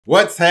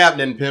What's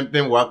happening,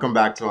 pimpin'? Welcome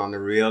back to On The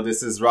Real.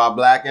 This is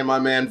RawBlack and my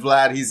man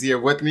Vlad. He's here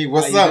with me.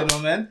 What's up?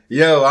 Doing, man?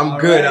 Yo, I'm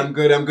All good. right. I'm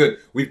good. I'm good.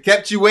 We've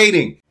kept you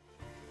waiting.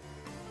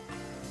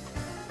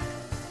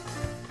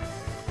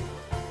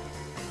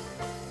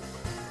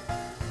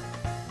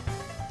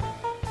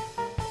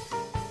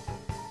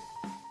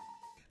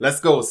 Let's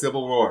go,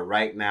 Civil War,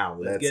 right now.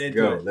 Let's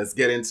go. Let's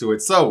get into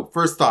it. So,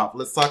 first off,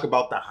 let's talk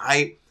about the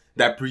hype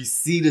that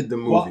preceded the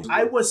movie. Well,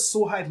 I was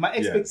so hyped. My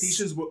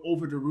expectations were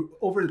over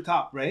the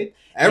top, right?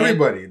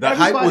 Everybody. The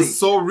hype was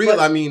so real.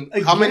 But I mean,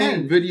 how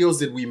many videos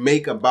did we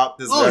make about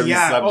this very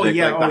subject?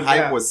 The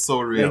hype was so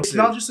real. It's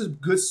not just a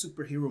good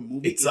superhero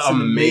movie. It's an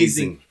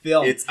amazing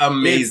film. It's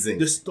amazing.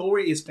 The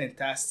story is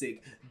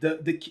fantastic.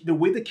 The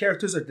way the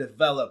characters are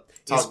developed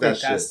is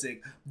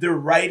fantastic. The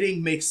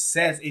writing makes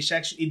sense.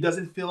 It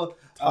doesn't feel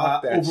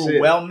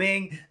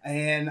overwhelming.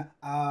 And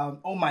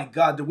oh my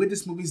god, the way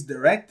this movie's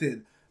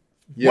directed.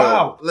 Yo,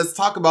 wow. Let's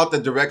talk about the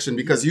direction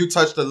because you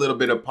touched a little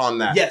bit upon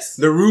that. Yes.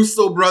 The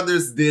Russo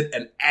brothers did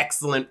an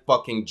excellent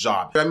fucking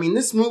job. I mean,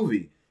 this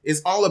movie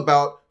is all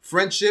about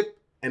friendship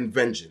and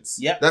vengeance.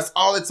 Yeah. That's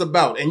all it's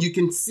about. And you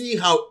can see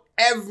how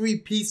every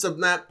piece of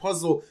that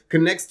puzzle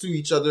connects to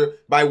each other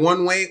by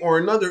one way or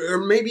another, or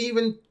maybe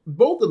even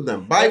both of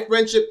them, by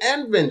friendship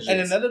and vengeance. And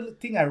another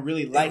thing I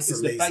really like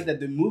is the fact that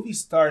the movie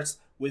starts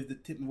with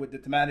the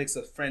thematics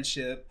of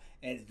friendship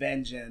and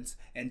vengeance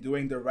and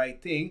doing the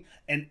right thing,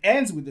 and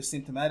ends with the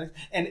same thematics.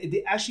 And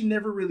they actually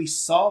never really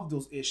solve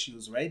those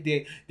issues, right?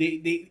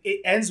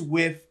 It ends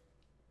with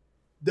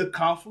the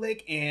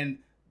conflict and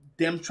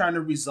them trying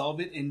to resolve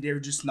it, and they're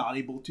just not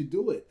able to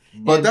do it.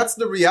 But that's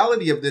the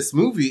reality of this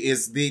movie,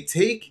 is they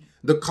take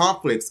the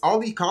conflicts, all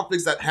the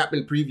conflicts that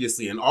happened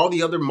previously and all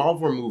the other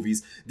Marvel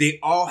movies, they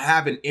all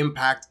have an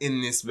impact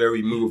in this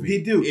very movie.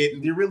 They do.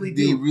 They really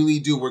do. They really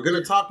do. We're going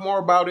to talk more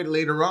about it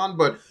later on,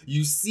 but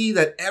you see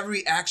that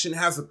every action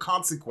has a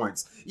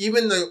consequence.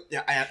 Even the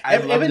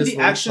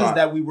actions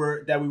that we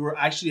were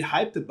actually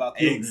hyped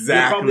about. Exactly.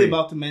 We're probably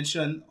about to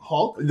mention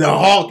Hulk. The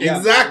Hulk, yeah.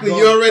 Exactly.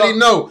 You already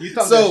know.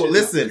 So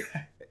listen,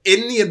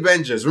 in the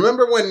Avengers,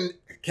 remember when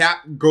Cap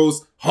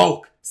goes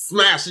Hulk?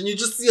 Smash, and you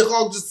just see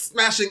Hulk just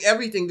smashing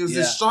everything. There's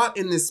this shot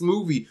in this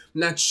movie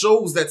that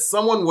shows that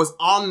someone was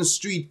on the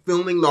street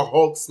filming the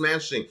Hulk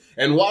smashing.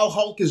 And while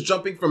Hulk is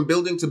jumping from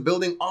building to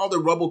building, all the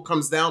rubble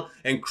comes down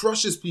and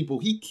crushes people.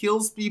 He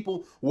kills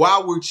people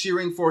while we're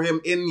cheering for him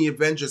in the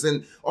Avengers.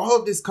 And all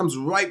of this comes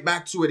right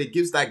back to it. It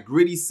gives that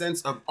gritty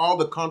sense of all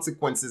the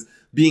consequences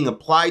being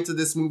applied to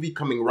this movie,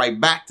 coming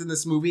right back to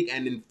this movie,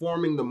 and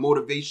informing the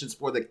motivations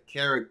for the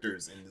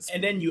characters in this movie.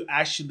 And then you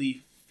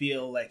actually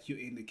feel like you're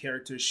in the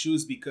character's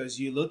shoes because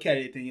you look at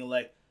it and you're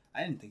like,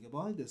 I didn't think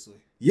about it this way.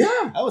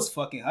 Yeah. I was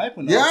fucking hyped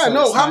when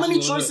how many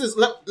choices,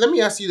 let me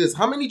ask you this.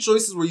 How many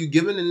choices were you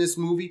given in this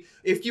movie?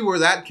 If you were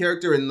that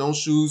character in those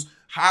shoes,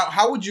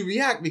 how would you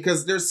react?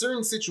 Because there's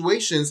certain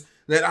situations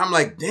that I'm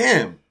like,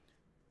 damn,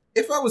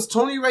 if I was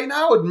Tony right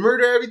now, I would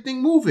murder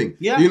everything moving.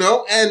 Yeah. You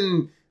know,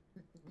 and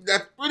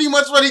that's pretty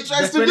much what he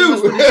tries to do.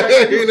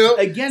 You know?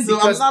 Again, so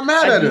I'm not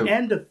mad at him. At the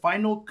end, the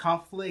final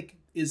conflict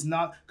is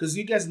not, because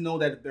you guys know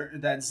that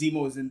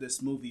Zemo is in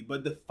this movie,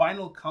 but the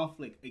final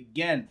conflict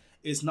again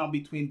is not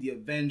between the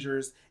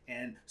Avengers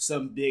and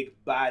some big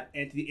bad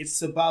entity.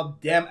 It's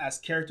about them as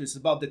characters. It's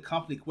about the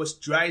conflict, what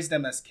drives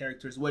them as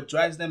characters, what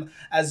drives them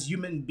as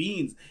human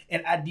beings.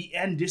 And at the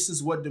end, this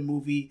is what the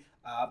movie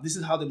this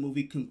is how the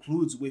movie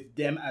concludes, with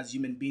them as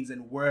human beings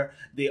and where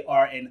they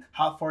are and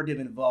how far they've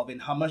evolved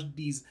and how much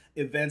these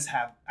events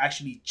have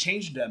actually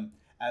changed them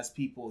as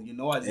people, you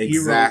know, as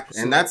heroes.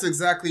 And that's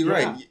exactly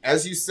right.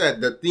 As you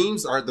said, the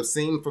themes are the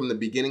same from the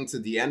beginning to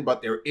the end,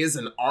 but there is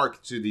an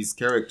arc to these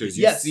characters.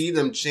 You see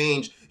them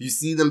change. You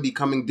see them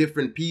becoming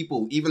different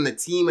people. Even the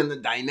team and the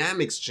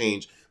dynamics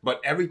change. But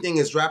everything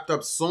is wrapped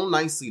up so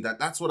nicely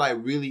that's what I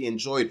really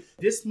enjoyed.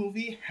 This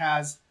movie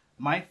has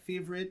my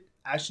favorite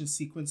action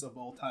sequence of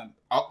all time.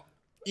 Oh,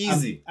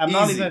 easy. I'm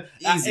not even...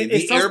 Easy.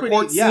 The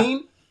airport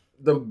scene,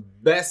 the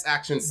best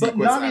action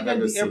sequence I've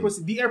ever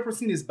seen. The airport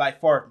scene is by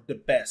far the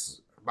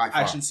best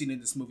action scene in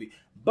this movie.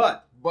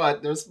 But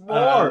there's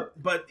more.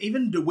 But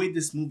even the way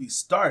this movie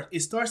starts, it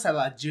starts at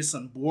like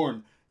Jason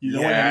Bourne. You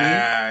know what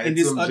I mean? In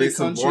this other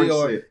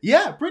country,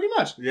 yeah, pretty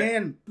much. Yeah.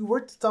 And we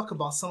were to talk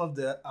about some of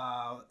the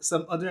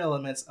some other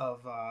elements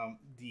of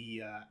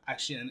the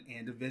action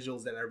and the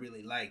visuals that I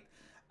really liked.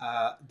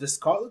 The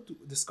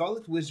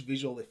Scarlet Witch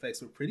visual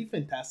effects were pretty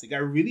fantastic. I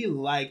really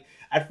like.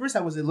 At first, I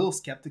was a little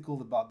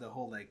skeptical about the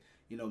whole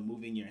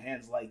moving your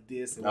hands like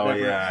this and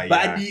whatever. But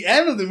at the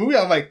end of the movie,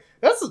 I'm like,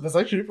 that's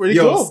actually pretty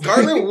cool.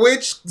 Scarlet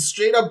Witch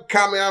straight up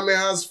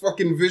Kamehameha's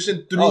fucking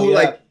vision through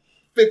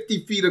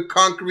 50 feet of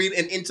concrete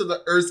and into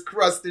the Earth's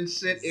crust and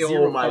shit.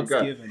 Oh my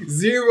god.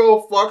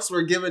 Zero fucks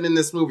were given in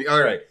this movie.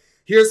 All right.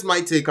 Here's my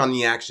take on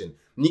the action.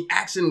 The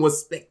action was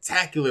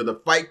spectacular. The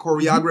fight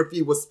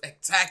choreography was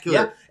spectacular.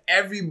 Yeah.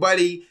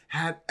 Everybody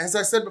had, as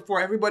I said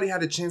before, everybody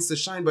had a chance to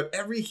shine, but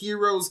every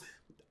hero's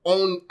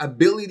own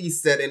ability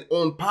set and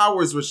own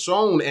powers were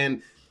shown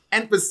and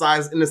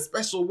emphasized in a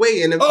special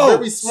way, in a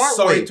very smart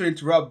way. Sorry to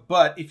interrupt,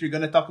 but if you're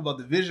going to talk about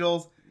the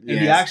visuals, And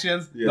the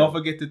actions, don't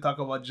forget to talk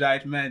about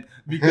Giant Man,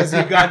 because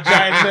you got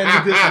Giant Man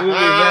in this movie,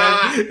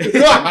 man.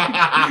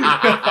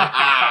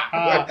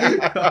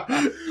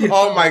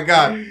 Oh my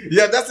God.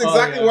 Yeah, that's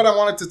exactly what I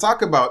wanted to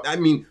talk about. I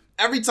mean,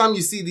 every time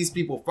you see these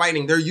people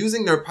fighting, they're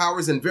using their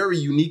powers in very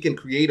unique and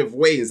creative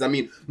ways. I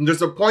mean,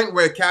 there's a point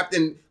where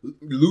Captain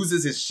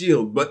loses his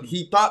shield, but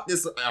he thought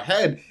this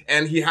ahead,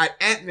 and he had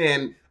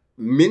Ant-Man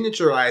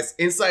miniaturized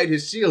inside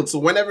his shield. So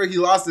whenever he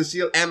lost his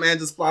shield, Ant-Man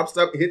just pops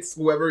up, hits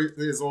whoever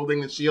is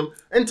holding the shield,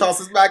 and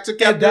tosses back to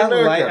Captain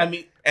America. Line, I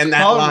mean, and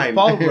that line.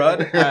 Paul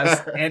Rudd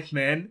as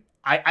Ant-Man.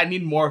 I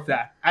need more of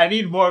that. I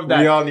need more of that.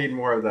 We all need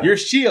more of that. Your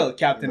shield,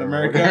 Captain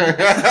America.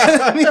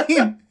 I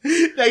mean,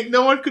 like,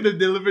 no one could have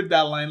delivered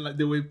that line like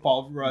the way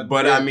Paul Rudd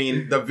But did. I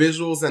mean, the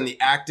visuals and the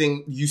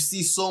acting, you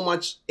see so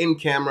much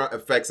in-camera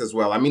effects as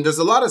well. I mean, there's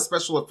a lot of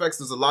special effects.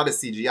 There's a lot of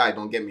CGI,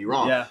 don't get me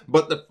wrong. Yeah.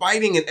 But the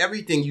fighting and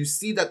everything, you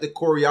see that the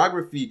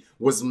choreography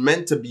was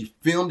meant to be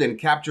filmed and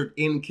captured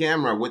in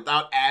camera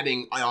without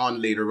adding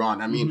on later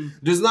on. I mean,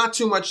 there's not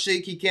too much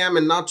shaky cam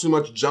and not too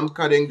much jump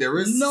cutting. There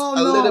is a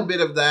little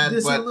bit of that.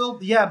 There's but, a little,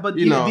 but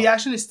the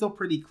action is still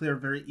pretty clear,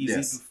 very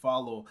easy to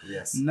follow.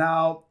 Yes.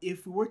 Now,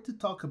 if we were to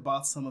talk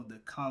about some of the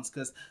cons,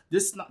 because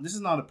this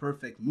is not a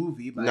perfect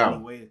movie by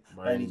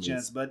any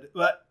chance, but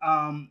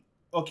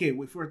okay,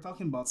 if we're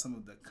talking about some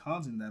of the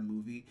cons in that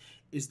movie,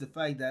 is the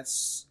fact that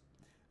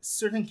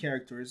certain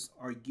characters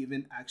are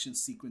given action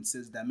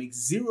sequences that make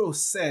zero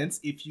sense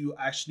if you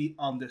actually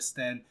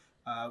understand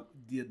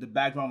the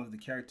background of the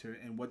character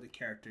and what the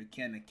character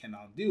can and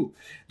cannot do.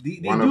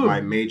 One of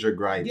my major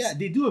gripes. Yeah,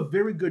 they do a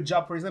very good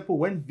job. For example,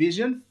 when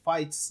Vision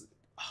fights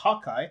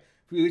Hawkeye,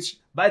 which,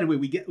 by the way,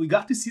 we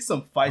got to see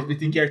some fights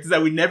between characters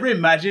that we never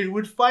imagined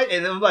would fight,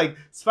 and then like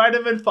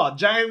Spider-Man fought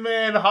Giant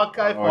Man,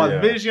 Hawkeye fought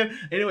Vision.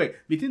 Anyway,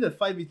 between the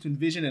fight between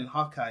Vision and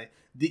Hawkeye,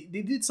 they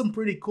did some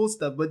pretty cool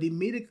stuff, but they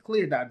made it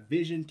clear that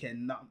Vision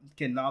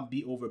cannot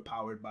be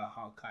overpowered by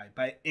Hawkeye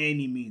by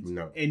any means.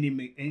 No. Any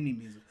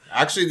means.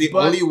 Actually, the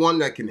only one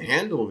that can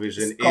handle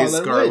Vision is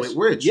Scarlet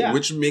Witch,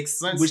 which makes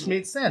sense. Which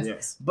makes sense.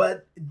 Yes.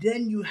 But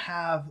then you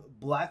have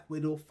Black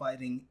Widow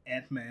fighting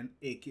Ant-Man,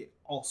 aka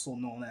also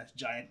known as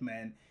Giant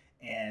Man,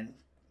 and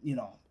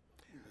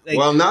like,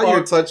 well, now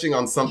you're touching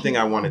on something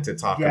I wanted to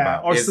talk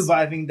about. Or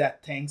surviving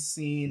that tank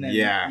scene.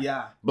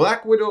 And,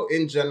 Black Widow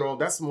in general,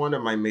 that's one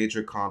of my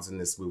major cons in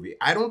this movie.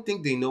 I don't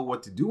think they know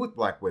what to do with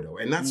Black Widow.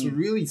 And that's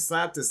really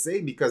sad to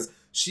say, because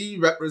she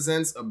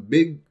represents a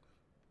big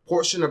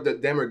portion of the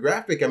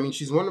demographic. I mean,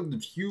 she's one of the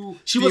few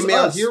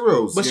female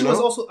heroes. But she was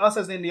also us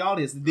as in the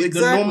audience. The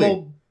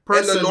normal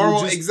person, and the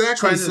normal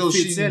exactly. So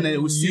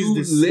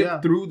you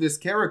live through this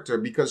character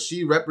because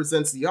she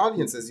represents the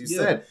audience, as you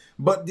said.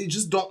 But they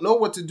just don't know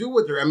what to do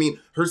with her. I mean,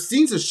 her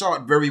scenes are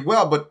shot very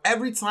well, but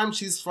every time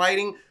she's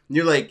fighting,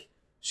 you're like,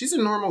 she's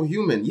a normal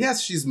human.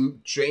 Yes, she's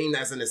trained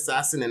as an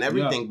assassin and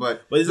everything,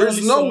 but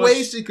there's no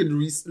way she could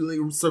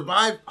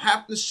survive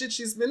half the shit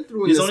she's been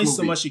through in this movie. There's only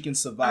so much she can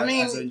survive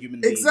as a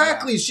human being.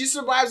 Exactly. She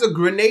survives a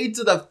grenade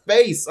to the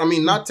face. I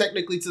mean, not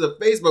technically to the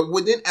face, but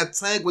within a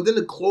tank, within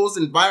a closed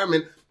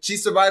environment, she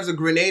survives a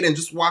grenade and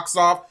just walks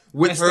off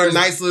with her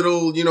nice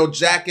little,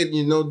 jacket,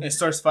 and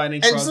starts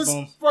fighting Crossbones.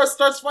 And just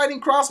starts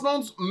fighting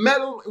Crossbones,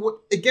 metal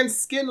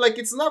against skin like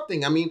it's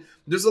nothing. I mean,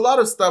 there's a lot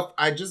of stuff.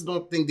 I just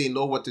don't think they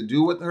know what to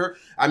do with her.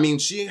 I mean,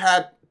 she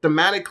had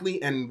thematically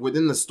and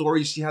within the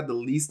story, she had the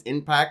least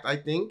impact, I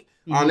think,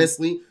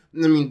 honestly.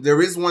 I mean,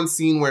 there is one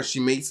scene where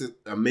she makes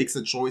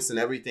a choice and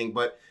everything,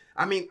 but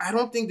I mean, I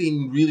don't think they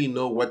really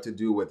know what to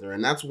do with her.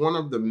 And that's one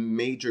of the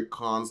major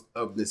cons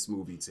of this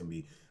movie to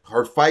me.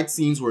 Her fight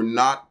scenes were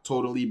not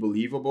totally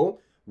believable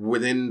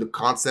within the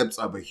concepts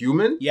of a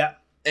human. Yeah.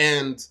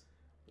 And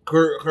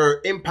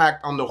her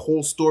impact on the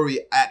whole story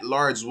at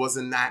large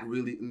wasn't that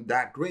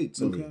great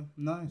to me.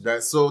 Nice.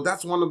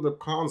 That's one of the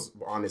cons,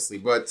 honestly.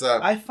 But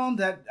I found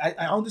that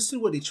I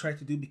understood what they tried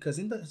to do, because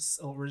in the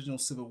original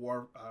Civil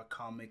War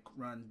comic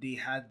run, they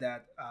had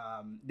that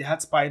they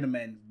had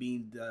Spider-Man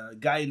being the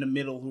guy in the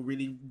middle who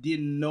really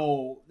didn't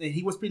know.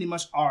 He was pretty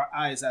much our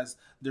eyes as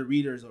the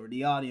readers or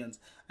the audience,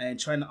 and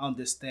trying to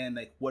understand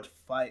like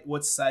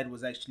what side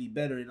was actually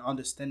better, and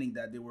understanding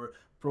that there were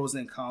pros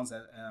and cons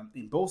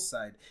in both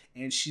sides.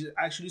 And she's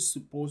actually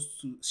supposed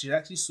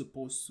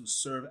to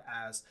serve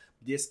as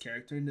this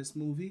character in this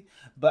movie,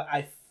 but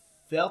I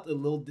felt a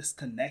little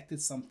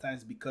disconnected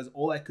sometimes, because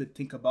all I could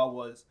think about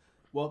was,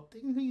 well,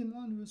 technically you're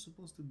not even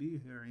supposed to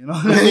be here,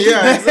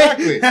 Yeah,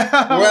 exactly.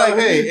 Well,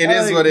 hey, it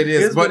is what it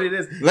is. But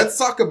let's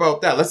talk about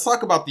that. Let's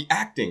talk about the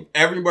acting.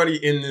 Everybody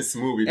in this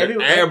movie,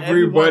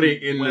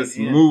 everybody in this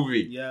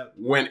movie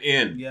went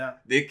in. Yeah.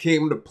 They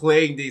came to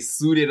play. They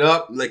suited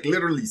up, like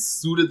literally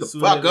suited the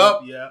fuck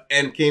up,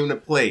 and came to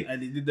play.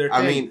 And they did their thing.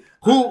 I mean,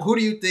 who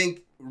do you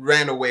think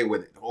ran away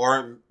with it?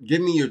 Or give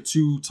me your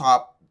two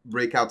top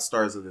breakout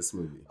stars of this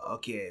movie.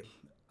 Okay,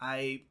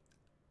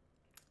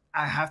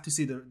 I have to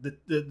say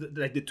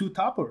the two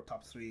top or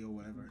top three or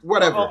whatever.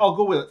 Whatever. I'll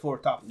go with it for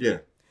top three. Yeah.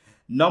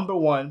 Number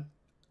one,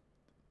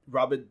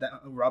 Robert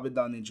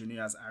Downey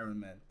Jr. as Iron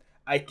Man.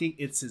 I think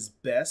it's his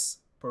best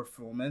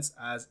performance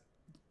as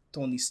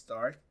Tony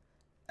Stark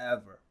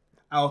ever.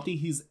 I don't think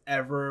he's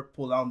ever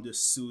pulled on the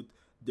suit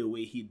the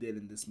way he did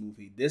in this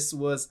movie. This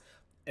was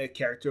a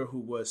character who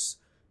was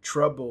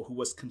troubled, who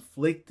was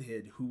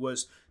conflicted, who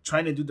was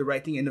trying to do the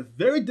right thing, and a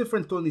very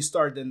different Tony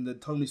Stark than the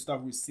Tony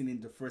Stark we've seen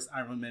in the first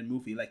Iron Man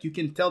movie. Like, you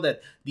can tell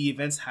that the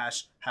events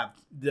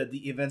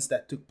the events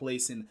that took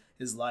place in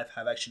his life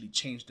have actually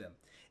changed him.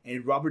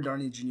 And Robert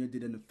Downey Jr.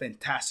 did a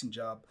fantastic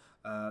job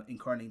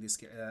incarnating this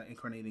character.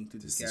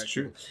 Is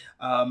true.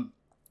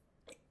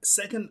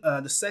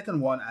 The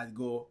second one, I'd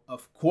go,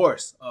 of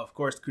course,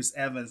 Chris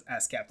Evans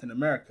as Captain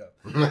America,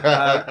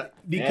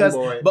 because,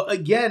 but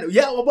again,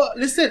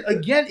 listen,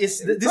 again,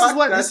 this is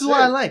what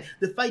I like,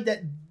 the fact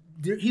that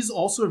he's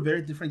also a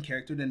very different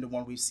character than the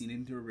one we've seen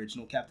in the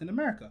original Captain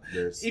America.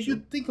 If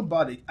you think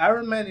about it,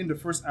 Iron Man in the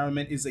first Iron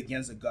Man is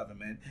against the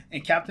government,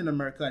 and Captain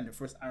America in the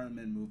first Iron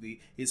Man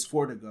movie is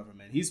for the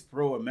government. He's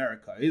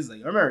pro-America. He's like,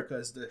 America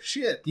is the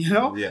shit, you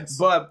know? Yes.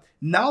 But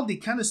now they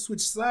kind of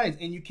switch sides,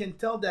 and you can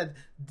tell that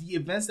the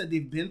events that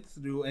they've been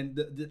through and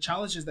the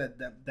challenges that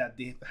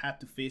they've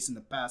had to face in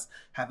the past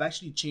have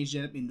actually changed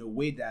them in a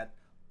way that,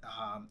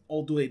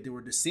 although they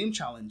were the same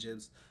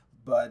challenges,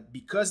 but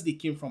because they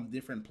came from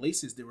different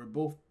places, they were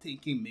both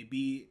thinking,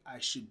 maybe I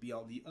should be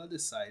on the other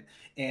side.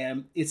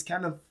 And it's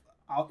kind of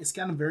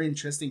very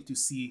interesting to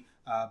see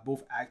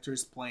both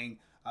actors playing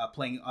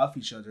off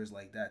each other's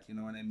like that. You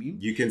know what I mean?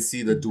 You can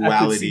see the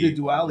duality.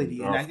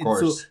 Of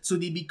course. So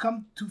they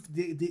become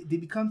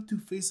two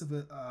faces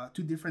of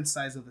two different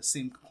sides of the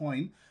same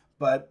coin,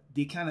 but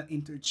they kind of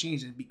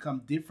interchange and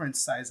become different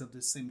sides of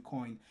the same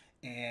coin.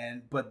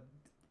 But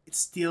it's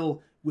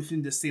still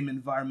within the same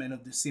environment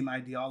of the same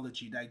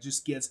ideology that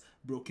just gets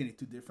broken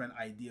into different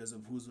ideas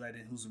of who's right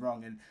and who's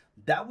wrong. And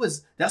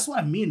that's what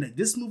I mean. Like,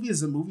 this movie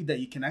is a movie that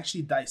you can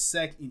actually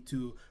dissect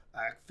into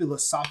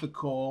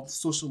philosophical,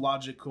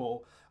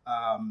 sociological,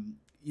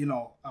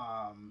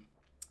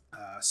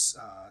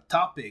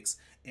 topics,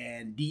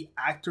 and the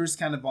actors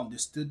kind of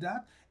understood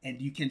that.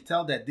 And you can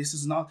tell that this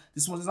was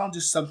not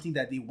just something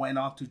that they went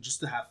on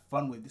to have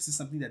fun with. This is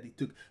something that they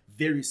took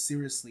very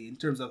seriously in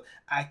terms of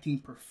acting,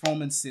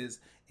 performances,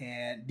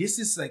 and this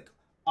is like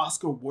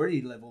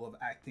Oscar-worthy level of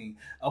acting.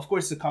 Of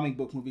course, it's a comic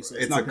book movie, so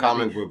it's not a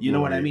comic book. You know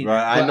what I mean?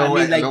 Right. I know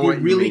they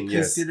really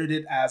considered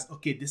it as,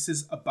 okay, this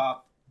is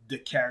about the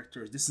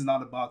characters. This is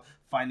not about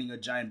finding a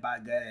giant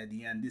bad guy at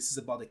the end. This is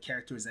about the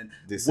characters and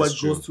what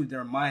goes through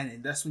their mind.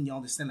 And that's when you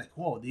understand, like,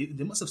 whoa,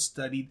 they must have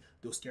studied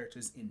those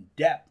characters in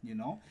depth, you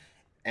know?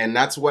 And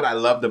that's what I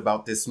loved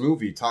about this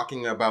movie,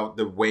 talking about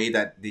the way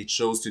that they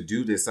chose to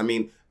do this. I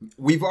mean,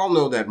 we've all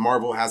know that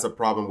Marvel has a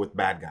problem with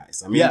bad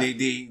guys. I mean,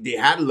 they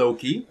had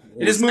Loki.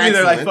 In this movie,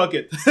 they're like, fuck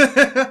it.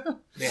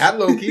 They had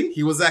Loki.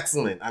 He was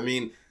excellent. I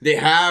mean, they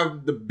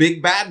have the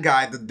big bad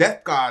guy, the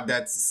death god,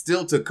 that's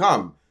still to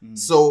come.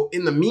 So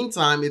in the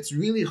meantime, it's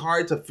really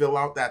hard to fill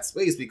out that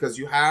space because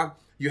you have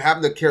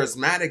the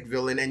charismatic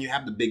villain and you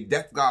have the big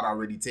death god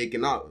already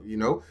taken out, you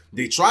know?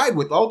 They tried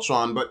with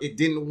Ultron, but it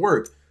didn't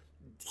work.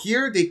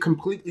 Here, they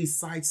completely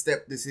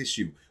sidestepped this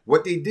issue.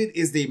 What they did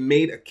is they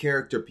made a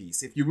character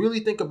piece. If you really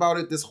think about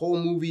it, this whole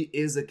movie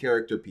is a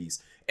character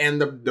piece.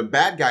 And the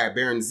bad guy,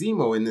 Baron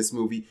Zemo, in this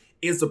movie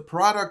is a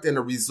product and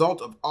a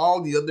result of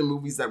all the other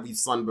movies that we've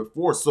seen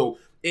before. So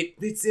it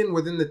fits in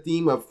within the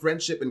theme of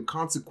friendship and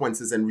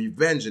consequences and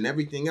revenge and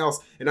everything else.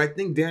 And I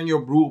think Daniel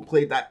Bruhl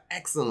played that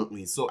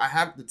excellently. So I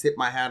have to tip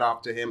my hat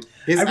off to him.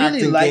 His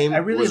acting game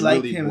was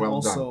really him well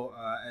also, done.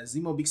 As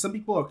Zemo, because some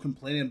people are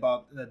complaining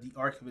about the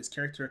arc of his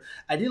character.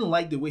 I didn't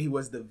like the way he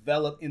was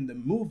developed in the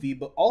movie,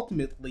 but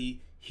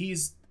ultimately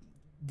he's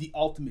the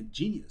ultimate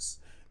genius.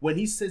 When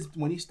he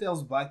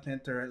tells Black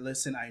Panther,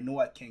 listen, I know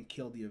I can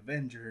kill the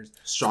Avengers.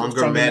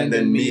 Stronger men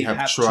than me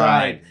have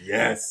tried.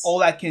 Yes.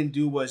 All I can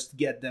do was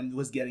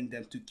getting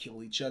them to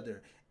kill each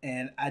other.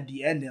 And at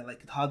the end, they're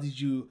like, how did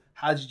you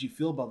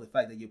feel about the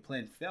fact that your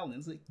plan failed? And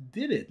it's like,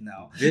 did it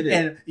now? Did it?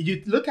 And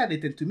you look at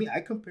it, and to me, I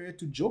compare it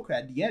to Joker.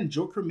 At the end,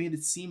 Joker made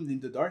it seem in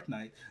The Dark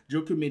Knight,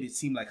 Joker made it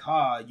seem like,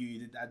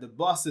 you at the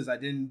buses, I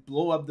didn't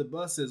blow up the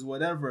buses,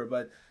 whatever,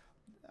 but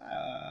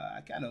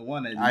I kind of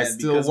wanted that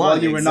because while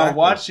you were not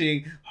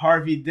watching,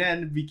 Harvey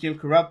Dent became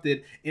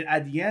corrupted, and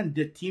at the end,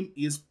 the team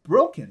is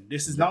broken.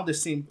 This is not the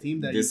same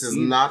team that this is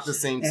not the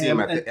same team.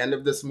 At the end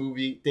of this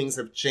movie, things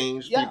have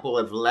changed. Yeah. People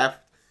have left.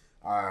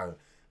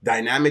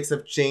 Dynamics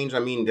have changed. I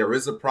mean, there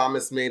is a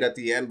promise made at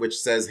the end which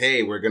says,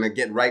 "Hey, we're gonna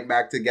get right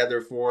back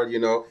together for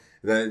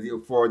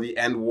the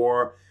end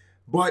war."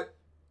 But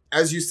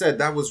as you said,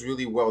 that was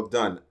really well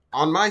done.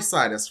 On my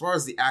side, as far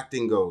as the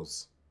acting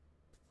goes.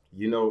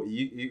 You know,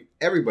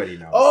 everybody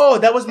knows. Oh,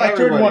 that was my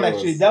third one,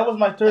 actually. That was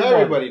my third one.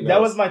 Everybody knows. That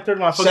was my third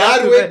one.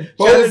 Chadwick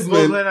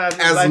Boseman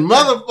as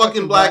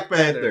motherfucking Black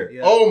Panther.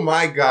 Yeah. Oh,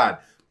 my God.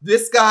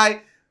 This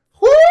guy,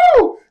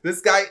 whoo!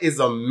 This guy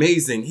is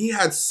amazing. He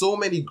had so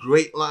many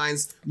great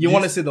lines. You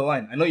want to say the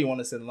line. I know you want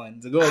to say the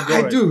line. So go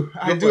I do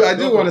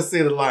want to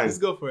say the line. Let's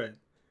go for it.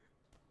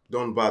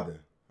 Don't bother.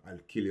 I'll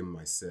kill him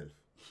myself.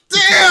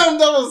 Damn,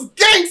 that was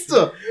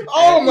gangster.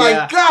 Oh,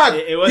 my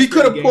God. He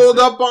could have pulled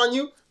up on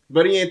you.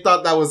 But he ain't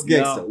thought that was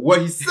gangster. No.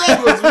 What he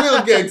said was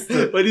real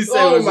gangster. What he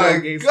said was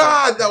real gangster. Oh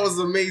my God, that was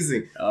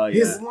amazing. Oh, yeah.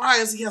 His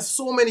lines, he has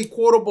so many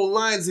quotable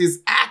lines.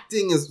 His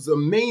acting is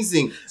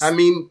amazing. I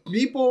mean,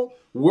 people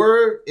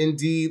were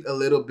indeed a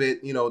little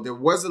bit, you know, there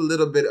was a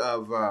little bit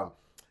of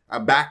a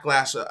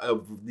backlash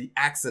of the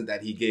accent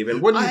that he gave. And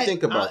what do you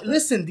think about that?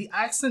 Listen, the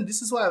accent,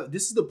 this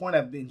is the point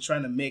I've been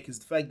trying to make, is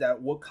the fact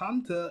that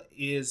Wakanda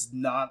is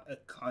not a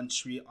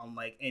country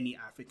unlike any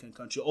African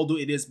country. Although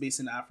it is based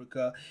in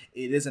Africa,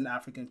 it is an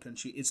African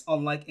country. It's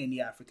unlike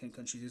any African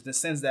country in the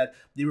sense that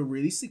they were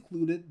really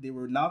secluded. They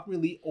were not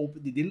really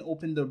open. They didn't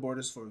open their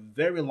borders for a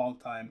very long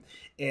time.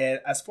 And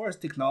as far as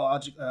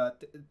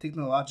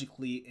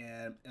technologically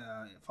and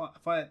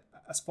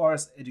as far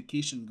as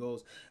education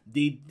goes,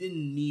 they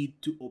didn't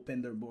need to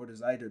open their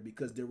borders either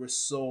because they were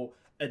so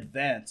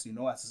advanced, you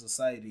know, as a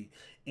society.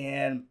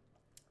 And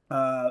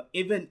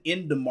even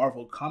in the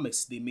Marvel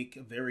comics, they make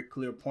a very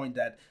clear point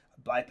that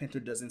Black Panther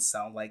doesn't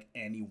sound like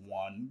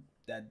anyone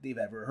that they've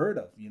ever heard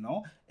of, you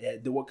know.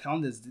 The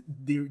Wakandas,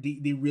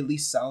 they really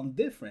sound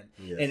different.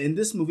 Yes. And in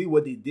this movie,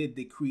 what they did,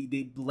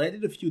 they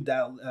blended a few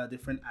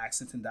different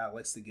accents and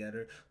dialects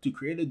together to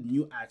create a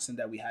new accent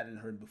that we hadn't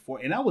heard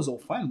before. And I was all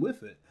fine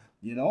with it.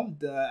 You know,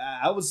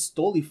 I was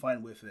totally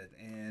fine with it.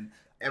 And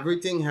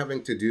everything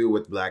having to do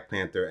with Black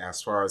Panther,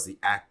 as far as the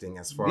acting,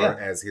 as far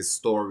as his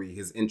story,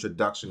 his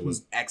introduction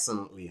was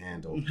excellently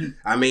handled.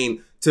 I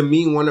mean, to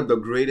me, one of the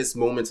greatest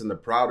moments and the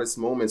proudest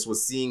moments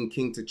was seeing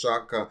King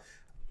T'Chaka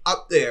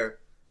up there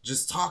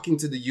just talking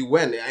to the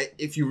UN.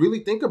 If you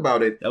really think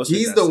about it,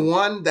 he's fantastic. The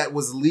one that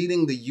was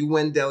leading the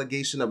UN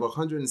delegation of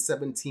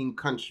 117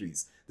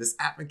 countries. This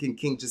African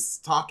king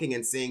just talking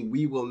and saying,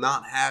 we will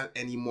not have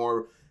any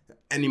more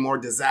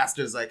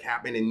disasters like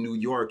happened in New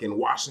York and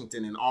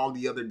Washington and all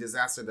the other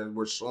disasters that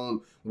were shown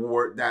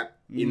that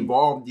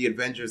involved the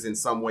Avengers in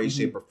some way,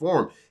 shape, or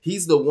form.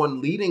 He's the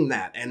one leading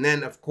that. And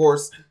then, of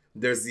course,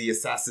 there's the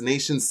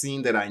assassination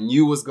scene that I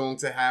knew was going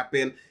to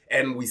happen.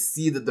 And we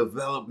see the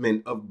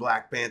development of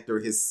Black Panther,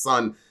 his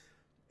son.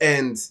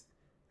 And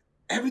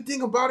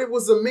everything about it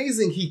was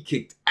amazing. He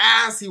kicked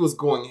ass. He was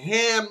going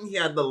ham. He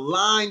had the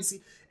lines.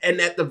 And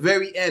at the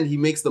very end, he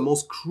makes the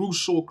most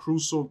crucial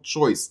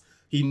choice.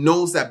 He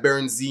knows that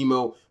Baron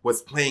Zemo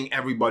was playing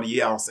everybody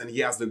else, and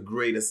he has the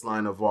greatest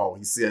line of all.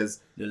 He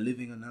says, "The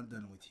living are not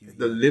done with you yet."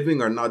 The living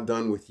are not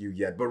done with you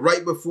yet. But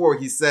right before,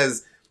 he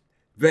says,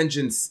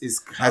 vengeance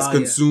has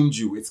consumed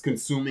you. It's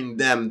consuming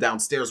them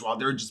downstairs while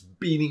they're just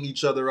beating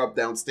each other up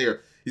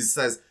downstairs. He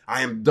says,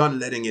 I am done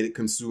letting it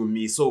consume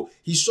me. So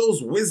he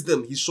shows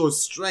wisdom. He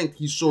shows strength.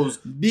 He shows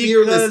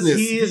fearlessness. Because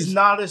he is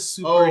not a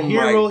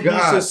superhero.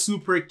 He's a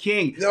super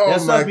king.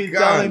 That's what I've been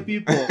telling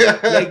people.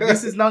 Like,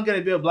 this is not going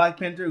to be a Black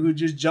Panther who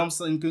just jumps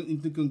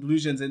into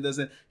conclusions and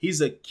doesn't.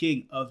 He's a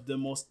king of the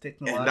most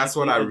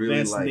technologically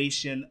advanced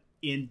nation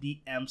in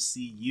the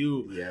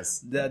MCU. Yes.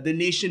 The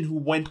nation who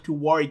went to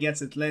war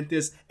against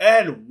Atlantis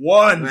and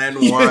won.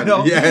 You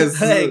know?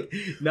 Yes. Like,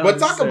 no, but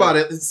talk about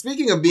it.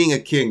 Speaking of being a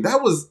king,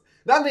 that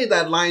made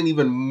that line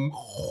even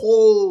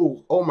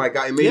whole. Oh my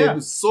God. It made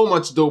it so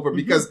much doper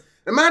because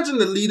imagine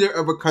the leader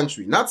of a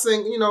country not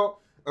saying, you know,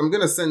 I'm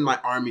going to send my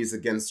armies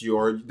against you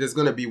or there's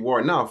going to be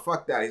war. No,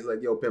 fuck that. He's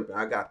like, yo, pimpin',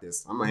 I got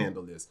this. I'm going to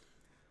handle this.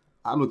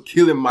 I'm going to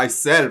kill him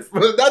myself.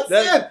 That's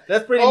it.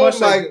 That's pretty much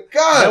like,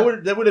 oh my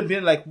God. That would have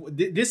been like,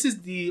 this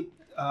is the,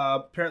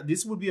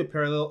 this would be a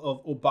parallel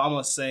of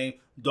Obama saying,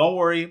 don't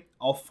worry,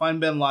 I'll find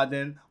Bin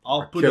Laden,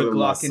 I'll put a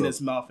Glock in his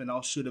mouth and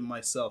I'll shoot him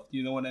myself.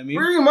 You know what I mean?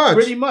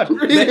 Pretty much.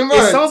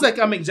 It sounds like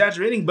I'm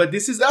exaggerating, but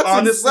this is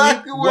honestly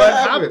exactly what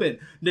happened.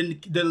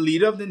 The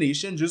leader of the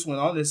nation just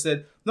went on and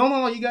said,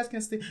 no, you guys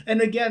can stay.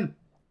 And again,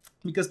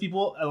 because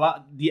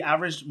the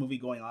average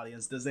movie-going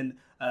audience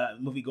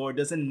moviegoer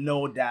doesn't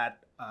know that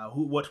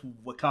what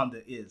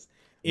Wakanda is.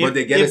 If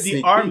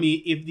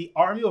the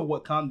army of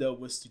Wakanda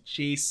was to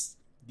chase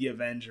the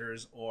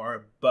Avengers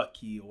or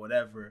Bucky or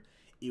whatever,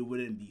 it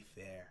wouldn't be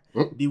fair.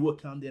 The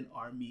Wakandan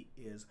army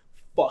is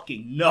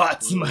fucking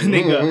nuts, my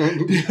nigga.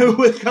 The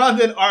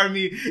Wakandan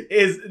army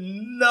is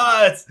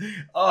nuts.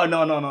 Oh,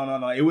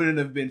 no. It wouldn't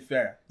have been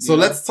fair. So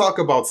let's talk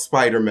about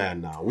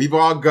Spider-Man now. We've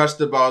all gushed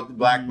about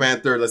Black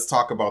Panther. Let's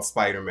talk about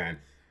Spider-Man.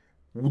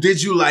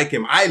 Did you like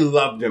him? I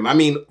loved him. I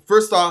mean,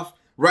 first off,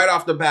 right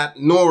off the bat,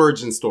 no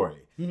origin story.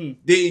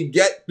 They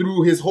get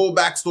through his whole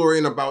backstory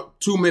in about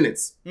 2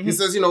 minutes. He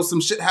says, you know,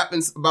 some shit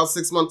happens about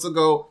 6 months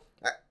ago.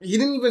 He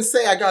didn't even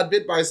say I got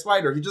bit by a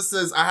spider. He just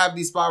says, I have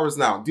these powers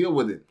now. Deal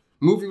with it.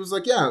 Movie was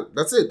like, yeah,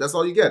 that's it. That's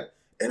all you get.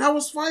 And I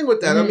was fine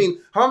with that. I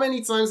mean, how many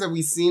times have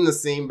we seen the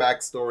same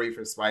backstory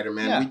for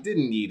Spider-Man? Yeah. We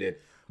didn't need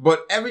it.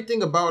 But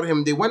everything about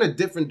him, they went a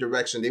different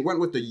direction. They went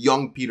with the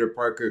young Peter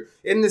Parker.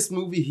 In this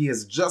movie, he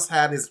has just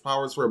had his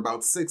powers for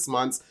about 6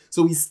 months.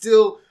 So he's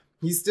still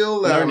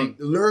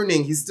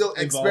learning. He's still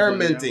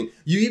experimenting.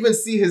 You even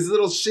see his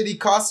little shitty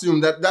costume.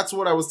 That's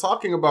what I was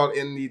talking about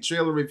in the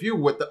trailer review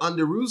with the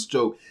Underoos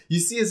joke. You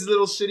see his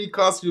little shitty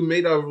costume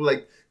made of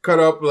like cut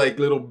up like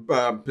little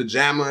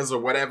pajamas or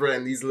whatever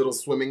and these little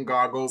swimming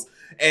goggles.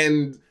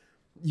 And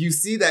you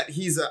see that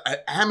he's an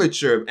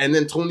amateur, and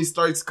then Tony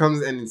Stark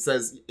comes and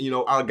says, you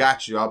know, I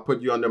got you. I'll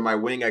put you under my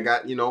wing. I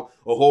got, you know,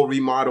 a whole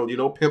remodel, you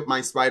know, pimp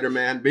my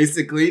Spider-Man,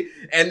 basically.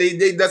 And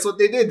they that's what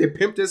they did. They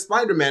pimped his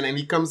Spider-Man, and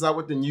he comes out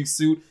with the new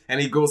suit, and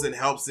he goes and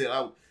helps it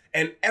out.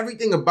 And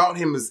everything about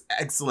him is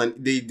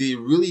excellent. They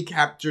really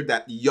captured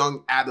that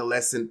young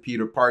adolescent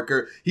Peter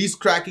Parker. He's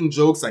cracking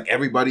jokes like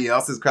everybody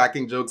else is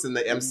cracking jokes in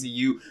the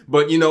MCU.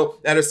 But, you know,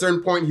 at a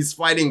certain point, he's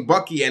fighting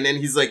Bucky, and then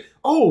he's like,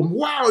 oh,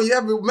 wow, you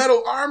have a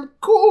metal arm?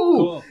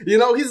 Cool. You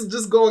know, he's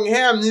just going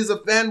ham. He's a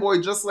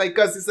fanboy just like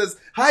us. He says,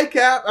 hi,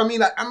 Cap. I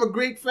mean, I'm a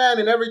great fan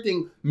and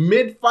everything.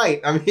 Mid-fight.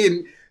 I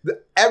mean...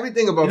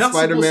 everything about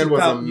Spider-Man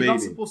was amazing. You're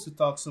not supposed to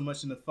talk so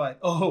much in the fight.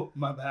 Oh,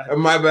 my bad.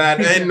 My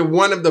bad. And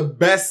one of the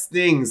best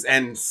things,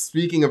 and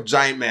speaking of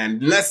Giant Man,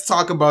 let's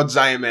talk about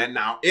Giant Man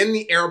now. In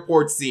the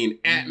airport scene,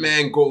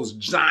 Ant-Man goes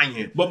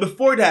giant. But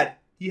before that,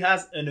 he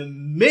has an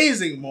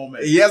amazing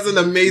moment. He has an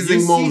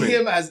amazing moment. You see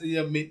him as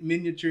a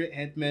miniature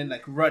Ant-Man,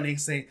 like running,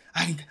 saying,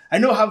 I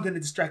know how I'm going to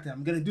distract him.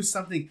 I'm going to do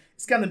something.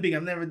 It's kind of big.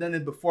 I've never done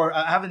it before.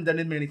 I haven't done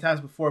it many times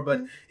before,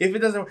 but if it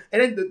doesn't work.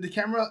 And then the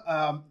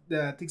camera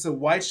takes a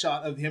wide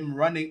shot of him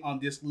running on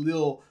this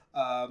little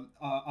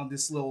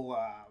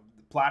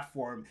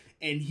platform,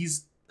 and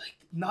he's like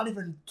not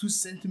even 2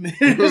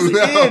 centimeters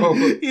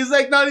in. He's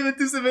like not even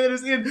 2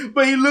 centimeters in,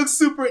 but he looks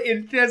super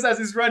intense as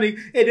he's running,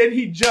 and then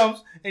he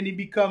jumps and he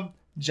becomes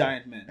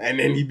Giant Man. And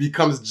then he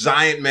becomes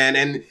Giant Man,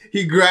 and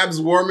he grabs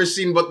War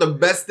Machine. But the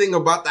best thing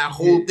about that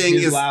whole thing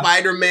is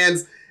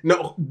Spider-Man's...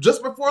 No,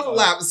 just before the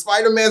laugh,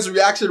 Spider-Man's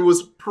reaction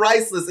was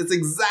priceless. It's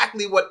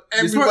exactly what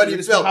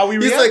everybody felt. How we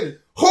He's reacted. like,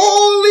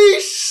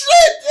 holy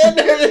shit! And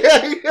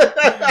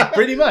then,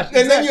 pretty much.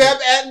 And then you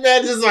have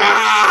Ant-Man just,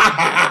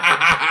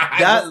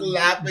 just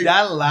laughing.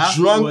 That laugh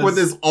drunk with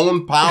his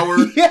own power.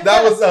 Yes.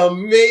 That was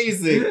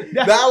amazing.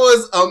 That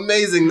was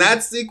amazing.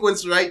 That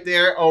sequence right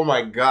there, oh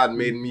my God,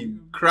 made me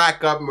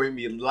crack up, made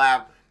me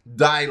laugh,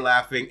 die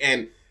laughing.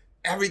 And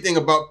everything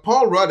about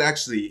Paul Rudd,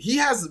 actually, he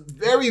has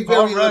very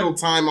little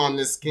time on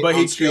this game. But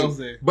he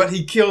kills it. But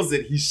he kills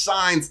it. He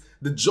shines.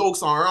 The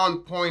jokes are on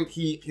point.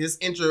 His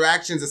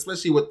interactions,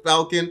 especially with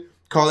Falcon,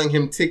 calling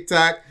him Tic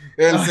Tac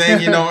and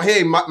saying, you know,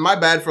 hey, my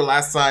bad for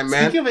last time,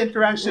 man. Speaking of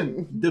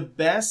interaction,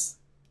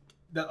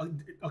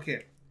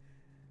 okay.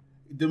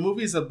 The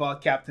movie is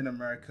about Captain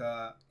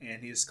America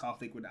and his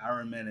conflict with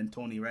Iron Man and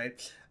Tony,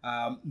 right?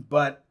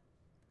 But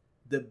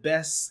the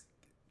best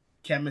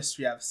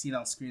chemistry I've seen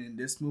on screen in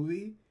this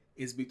movie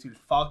is between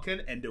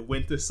Falcon and the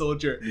Winter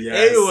Soldier.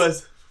 Yes. It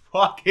was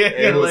fucking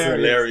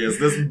hilarious.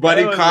 This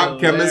buddy cop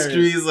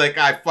chemistry is like,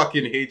 I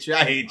fucking hate you.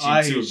 I hate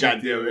you too,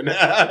 goddammit.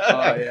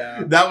 Oh,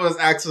 yeah. That was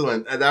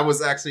excellent. That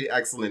was actually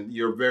excellent.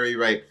 You're very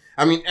right.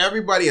 I mean,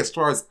 everybody, as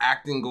far as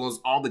acting goes,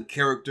 all the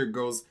character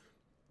goes,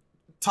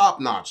 top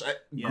notch.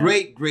 Yeah.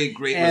 Great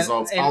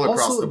results all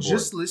across the board.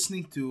 Just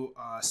listening to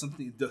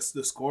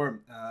the score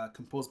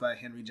composed by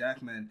Henry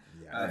Jackman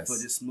for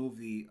this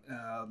movie,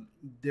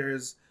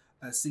 there's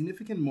a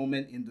significant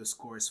moment in the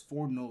score. It's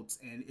 4 notes,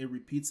 and it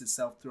repeats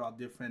itself throughout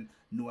different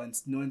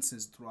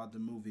nuances throughout the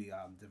movie.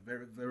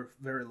 They're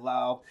very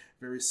loud,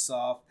 very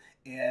soft,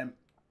 and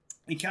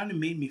it kind of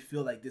made me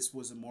feel like this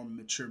was a more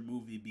mature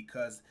movie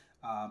because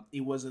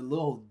it was a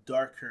little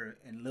darker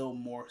and a little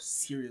more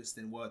serious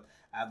than what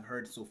I've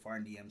heard so far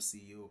in the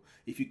MCU.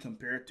 If you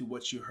compare it to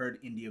what you heard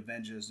in the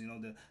Avengers, you know,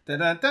 the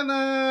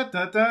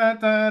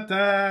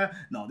da-da-da-da-da-da-da-da.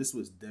 No, this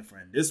was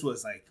different. This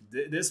was like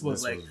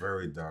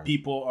very dark.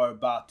 People are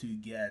about to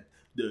get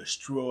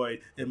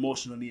destroyed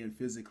emotionally and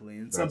physically,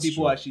 and some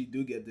people actually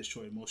do get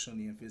destroyed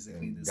emotionally and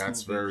physically in this movie.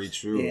 That's very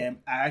true. And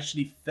I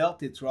actually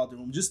felt it throughout the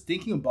room. Just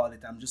thinking about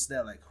it, I'm just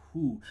there like,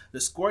 the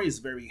score is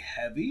very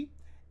heavy.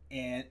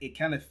 And it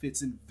kind of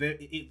fits in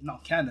it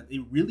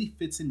really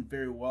fits in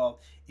very well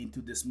into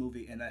this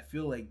movie. And I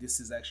feel like this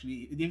is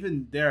actually,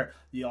 even there,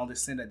 you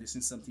understand that this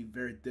is something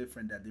very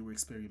different that they were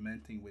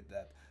experimenting with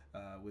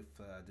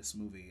this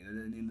movie.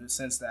 And in the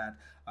sense that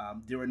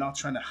they were not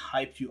trying to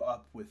hype you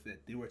up with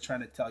it. They were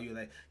trying to tell you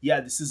like, yeah,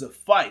 this is a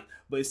fight.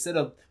 But instead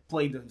of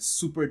playing the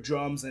super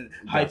drums and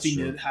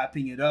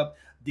hyping it up,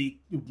 they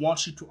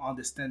want you to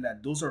understand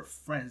that those are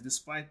friends. This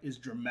fight is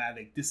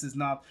dramatic. This is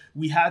not...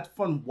 We had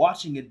fun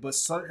watching it, but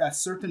at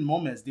certain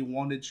moments, they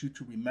wanted you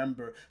to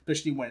remember,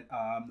 especially when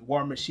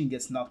War Machine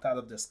gets knocked out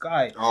of the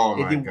sky. Oh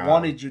my God.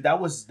 Wanted you... That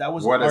was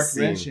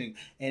heart-wrenching.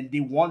 And they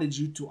wanted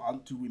you to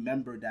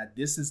remember that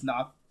this is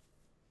not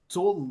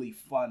totally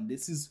fun.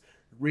 This is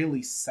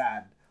really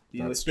sad.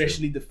 You know,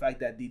 especially the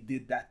fact that they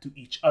did that to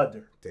each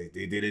other. They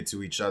did it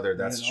to each other.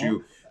 That's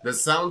true. The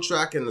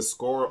soundtrack and the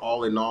score,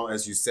 all in all,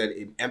 as you said,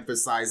 it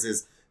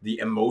emphasizes the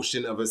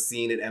emotion of a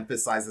scene. It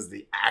emphasizes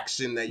the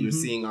action that you're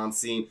seeing on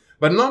scene.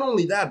 But not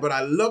only that, but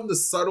I love the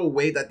subtle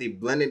way that they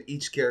blended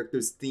each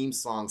character's theme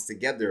songs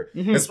together.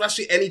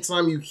 Especially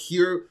anytime you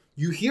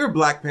hear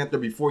Black Panther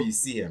before you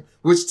see him,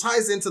 which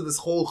ties into this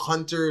whole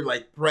hunter,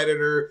 like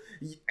predator.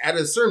 At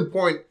a certain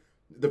point,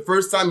 the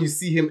first time you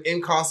see him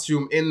in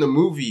costume in the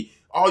movie,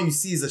 all you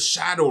see is a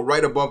shadow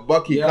right above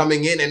Bucky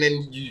coming in, and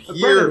then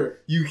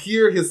you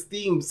hear his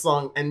theme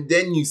song, and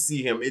then you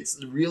see him.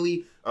 It's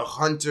really a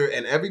hunter,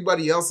 and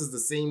everybody else is the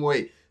same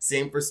way.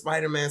 Same for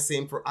Spider-Man,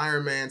 same for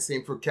Iron Man,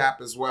 same for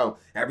Cap as well.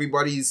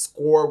 Everybody's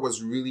score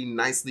was really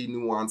nicely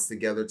nuanced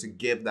together to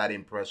give that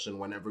impression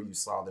whenever you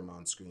saw them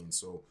on screen.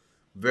 So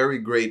very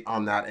great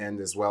on that end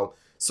as well.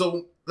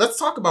 So let's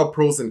talk about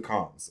pros and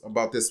cons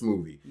about this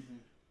movie. Mm-hmm.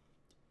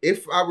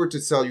 If I were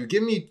to tell you,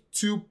 give me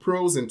 2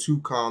 pros and 2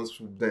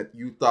 cons that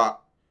you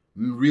thought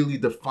really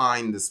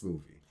defined this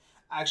movie.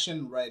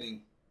 Action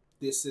writing.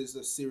 This is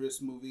a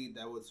serious movie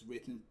that was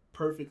written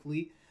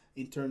perfectly.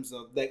 In terms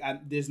of like,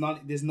 there's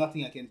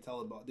nothing I can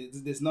tell about.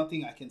 There's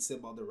nothing I can say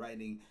about the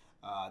writing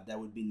that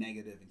would be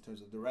negative in terms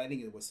of the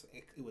writing. It was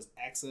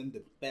excellent,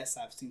 the best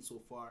I've seen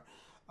so far.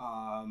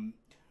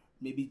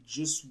 Maybe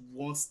just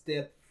one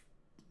step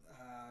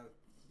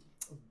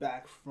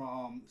back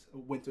from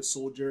Winter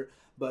Soldier,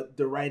 but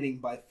the writing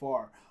by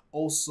far.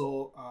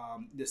 Also,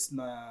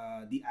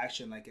 the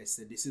action, like I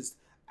said, this is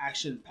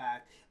action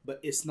packed, but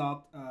it's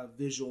not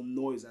visual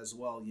noise as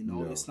well. You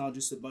know, it's not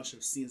just a bunch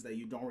of scenes that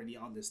you don't really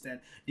understand.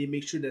 They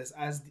make sure that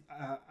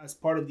as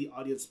part of the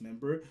audience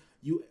member,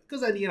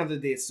 because at the end of the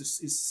day,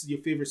 it's your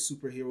favorite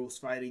superheroes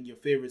fighting your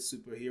favorite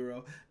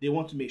superhero. They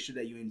want to make sure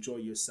that you enjoy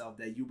yourself,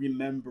 that you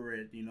remember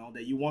it, you know,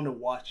 that you want to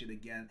watch it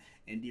again,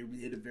 and they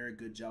did a very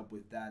good job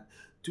with that.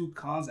 2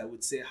 cons, I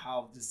would say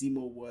how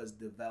Zemo was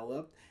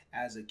developed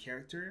as a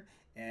character,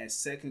 and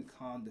second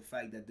con, the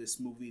fact that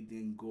this movie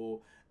didn't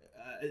go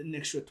an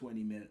extra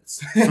 20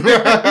 minutes.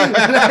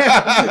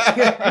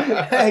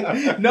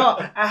 No,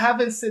 I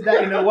haven't said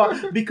that in a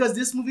while, because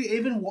this movie,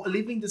 even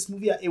leaving this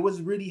movie, it was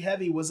really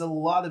heavy. It was a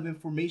lot of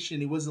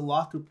information. It was a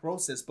lot to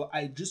process, but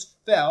I just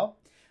felt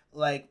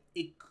like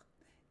it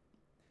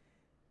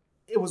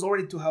was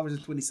already 2 hours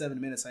and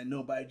 27 minutes, I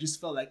know, but I just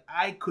felt like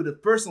I could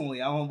have,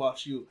 personally, I don't know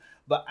about you,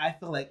 but I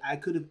felt like I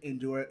could have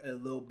enjoyed a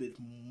little bit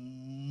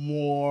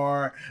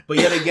more. But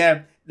yet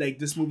again, like,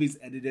 this movie's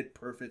edited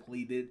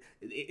perfectly.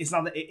 It's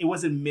not that it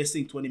wasn't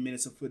missing 20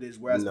 minutes of footage,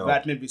 whereas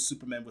Batman v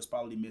Superman was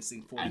probably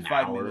missing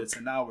 45 minutes,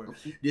 an hour.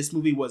 This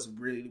movie was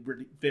really,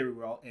 really very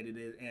well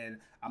edited, and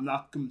I'm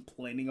not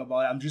complaining about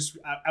it.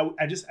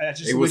 I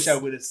just wish I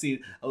would have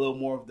seen a little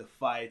more of the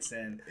fights,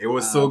 and it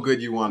was so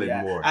good you wanted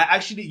more. I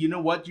actually, you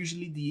know what?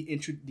 Usually the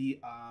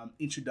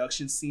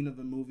introduction scene of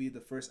the movie,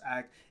 the first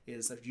act,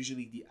 is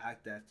usually the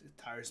act that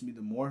tires me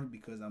the more,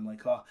 because I'm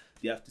like, oh,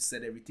 you have to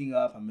set everything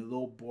up. I'm a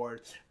little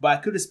bored, but I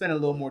could have spent a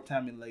little more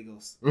time in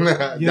Legos.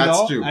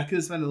 That's true. I could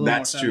have spent a little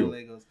more time in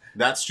Legos.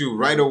 That's true.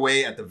 Right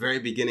away at the very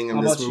beginning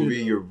of this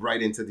movie, you're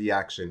right into the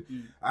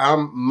action.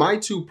 My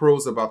 2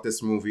 pros about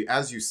this movie,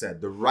 as you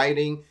said, the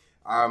writing.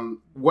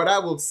 What I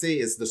will say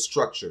is the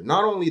structure.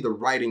 Not only the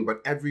writing,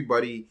 but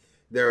everybody,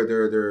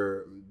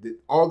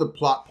 all the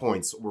plot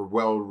points were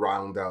well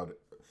rounded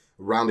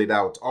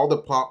out. All the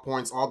plot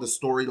points, all the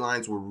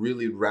storylines were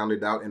really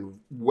rounded out and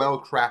well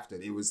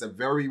crafted. It was a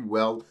very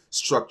well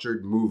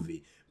structured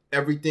movie.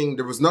 Everything,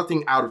 there was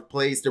nothing out of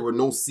place. There were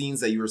no scenes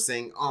that you were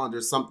saying, oh,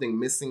 there's something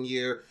missing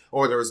here,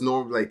 or there was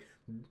no like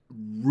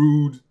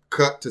rude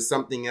cut to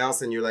something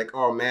else, and you're like,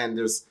 oh man,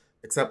 there's,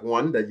 except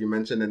one that you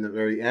mentioned in the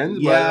very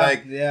end.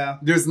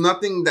 There's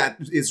nothing that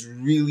is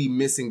really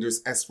missing.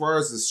 There's, as far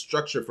as the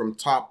structure from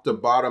top to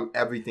bottom,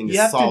 everything is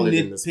solid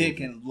in this movie. You have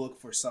to nitpick and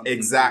look for something.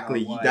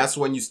 Exactly. That's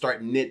when you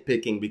start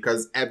nitpicking,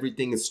 because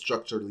everything is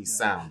structurally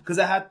sound. Because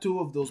I had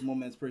 2 of those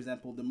moments. For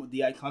example,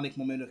 the iconic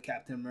moment of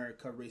Captain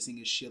America raising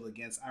his shield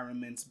against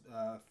Iron Man's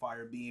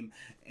fire beam,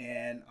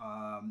 and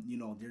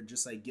they're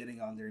just like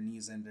getting on their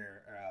knees, and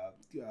they're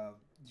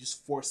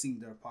just forcing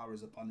their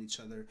powers upon each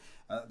other,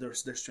 their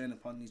strength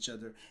upon each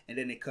other, and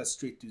then it cuts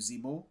straight to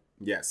Zemo.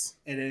 Yes.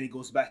 And then it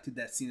goes back to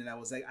that scene, and I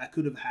was like, I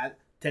could have had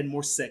 10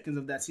 more seconds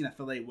of that scene. I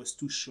felt like it was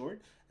too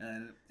short.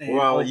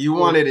 You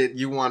wanted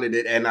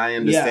it, and I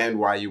understand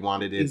why you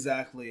wanted it.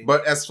 Exactly.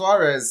 But as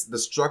far as the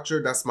structure,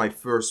 that's my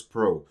first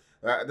pro.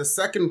 The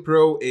second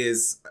pro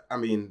is,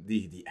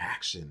 the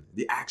action.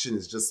 The action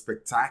is just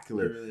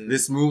spectacular. Really,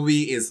 this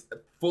movie is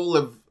full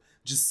of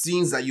just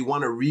scenes that you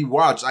want to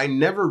rewatch. I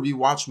never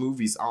rewatch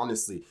movies,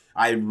 honestly.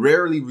 I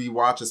rarely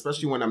rewatch,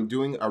 especially when I'm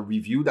doing a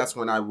review. That's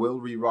when I will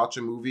rewatch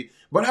a movie.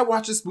 But I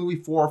watched this movie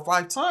 4 or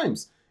 5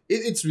 times.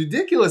 It's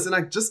ridiculous, and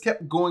I just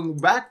kept going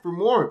back for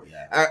more.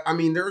 Yeah.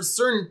 There are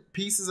certain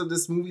pieces of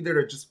this movie that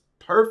are just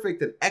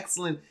perfect and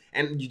excellent,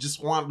 and you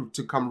just want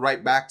to come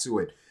right back to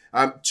it.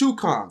 2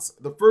 cons.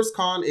 The first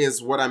con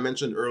is what I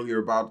mentioned earlier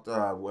about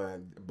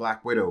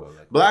Black Widow.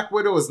 Black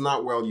Widow is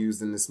not well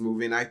used in this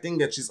movie, and I think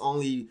that she's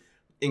only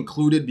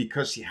included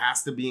because she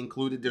has to be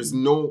included. There's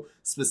no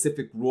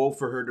specific role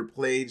for her to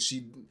play.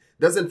 She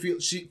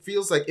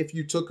feels like if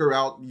you took her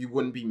out, you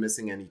wouldn't be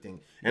missing anything.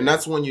 And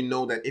that's when you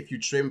know that if you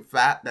trim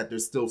fat, that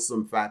there's still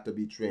some fat to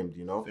be trimmed,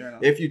 you know?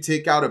 If you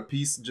take out a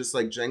piece just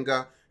like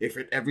Jenga, If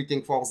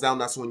everything falls down,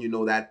 that's when you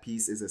know that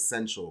piece is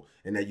essential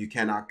and that you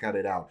cannot cut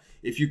it out.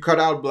 If you cut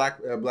out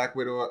Black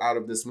Widow out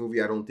of this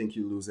movie, I don't think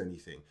you lose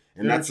anything.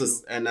 And that's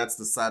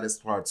the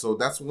saddest part. So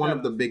that's one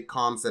of the big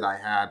cons that I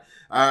had.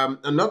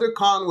 Another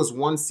con was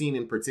one scene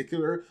in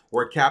particular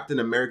where Captain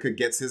America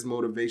gets his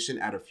motivation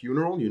at a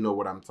funeral. You know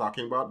what I'm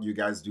talking about. You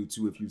guys do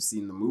too if you've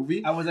seen the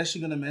movie. I was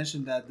actually gonna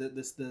mention that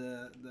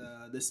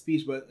the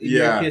speech, but in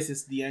your case,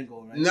 it's the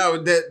angle, right?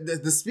 No,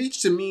 the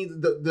speech to me,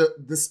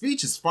 the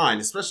speech is fine,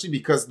 especially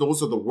because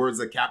those are the words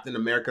that Captain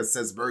America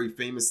says very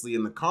famously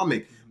in the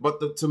comic.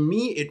 But to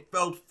me, it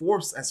felt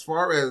forced as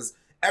far as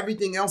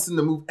everything else in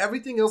the movie.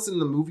 Everything else in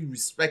the movie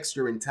respects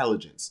your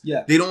intelligence.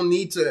 Yeah, they don't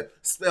need to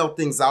spell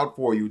things out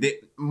for you.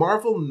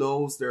 Marvel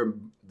knows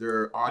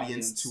their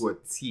audience to a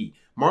T.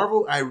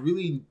 Marvel, I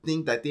really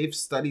think that they've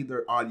studied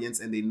their audience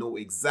and they know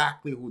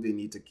exactly who they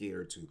need to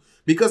cater to,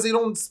 because they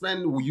don't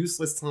spend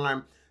useless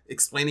time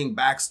explaining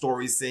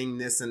backstories, saying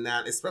this and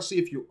that, especially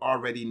if you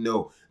already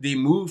know. They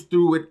move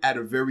through it at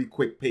a very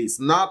quick pace,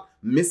 not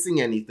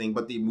missing anything,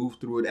 but they move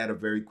through it at a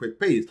very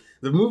quick pace.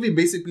 The movie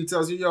basically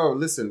tells you, yo,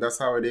 listen, that's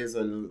how it is,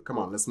 and come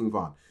on, let's move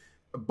on.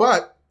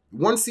 But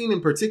one scene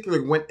in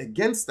particular went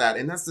against that,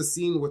 and that's the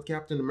scene with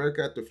Captain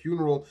America at the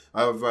funeral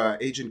of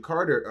Agent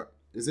Carter.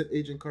 Is it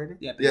Agent Carter?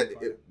 Yeah,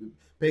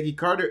 Peggy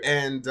Carter,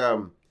 and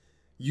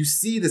you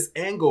see this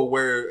angle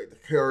where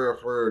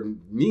her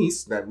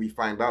niece, that we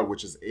find out,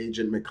 which is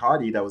Agent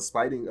McCarty, that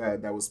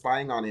was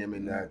spying on him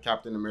in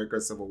Captain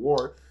America: Civil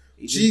War.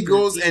 She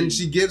goes and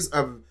she gives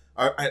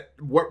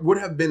what would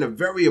have been a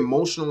very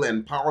emotional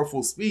and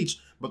powerful speech,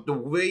 but the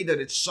way that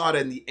it's shot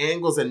and the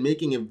angles and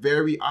making it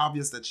very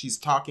obvious that she's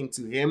talking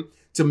to him,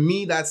 to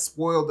me, that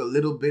spoiled a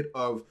little bit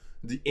of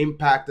the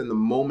impact and the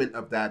moment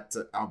of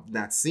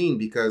that scene,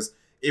 because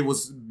it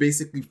was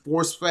basically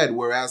force-fed,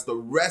 whereas the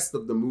rest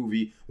of the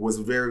movie was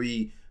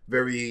very,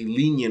 very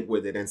lenient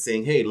with it and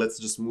saying, hey, let's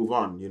just move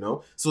on, you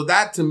know? So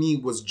that, to me,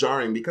 was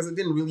jarring because it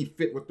didn't really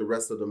fit with the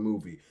rest of the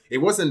movie. It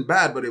wasn't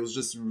bad, but it was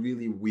just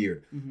really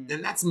weird. Mm-hmm.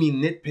 And that's me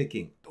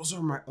nitpicking. Those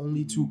are my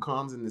only two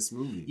cons in this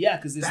movie. Yeah,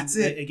 because that's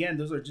it. Again,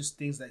 those are just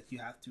things that you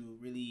have to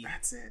really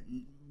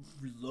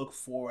look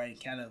for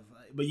and kind of...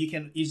 But you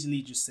can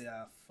easily just say,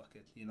 fuck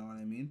it. You know what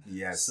I mean?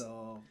 Yes.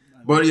 So...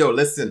 But yo,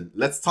 listen,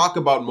 let's talk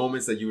about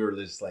moments that you were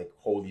just like,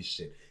 holy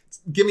shit.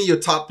 Give me your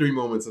top 3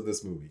 moments of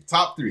this movie.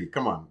 Top 3,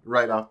 come on,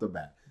 right off the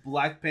bat.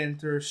 Black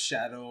Panther's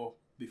shadow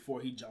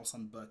before he jumps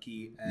on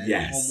Bucky and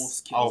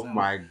almost kills him. Oh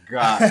my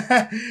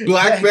god.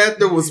 Black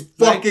Panther was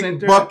fucking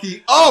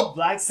Bucky up.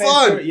 Black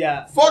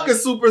Panther, Fuck a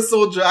super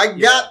soldier. I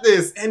got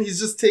this. And he's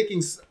just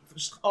taking...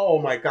 Oh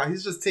my god,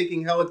 he's just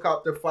taking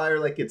helicopter fire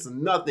like it's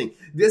nothing.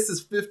 This is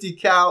 50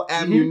 cal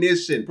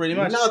ammunition. Pretty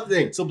much.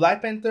 Nothing. So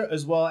Black Panther,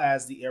 as well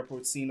as the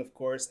airport scene, of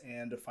course,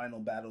 and the final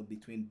battle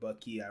between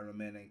Bucky, Iron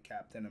Man, and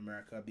Captain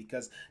America.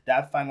 Because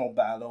that final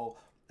battle,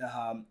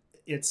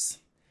 it's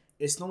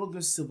no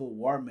longer Civil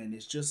War, man.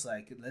 It's just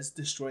like, let's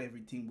destroy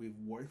everything we've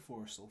worked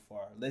for so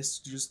far. Let's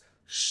just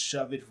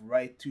shove it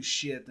right to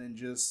shit and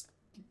just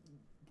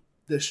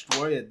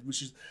destroy it.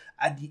 Which is,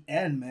 at the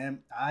end,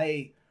 man,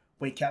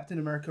 when Captain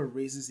America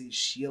raises his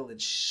shield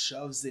and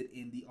shoves it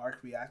in the arc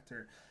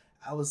reactor,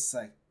 I was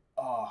like,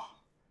 oh.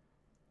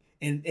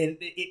 And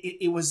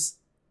it was,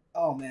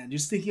 oh man,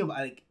 just thinking about,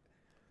 like,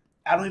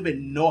 I don't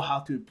even know how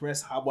to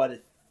express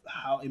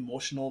how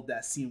emotional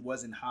that scene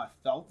was and how I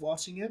felt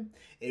watching it.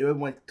 And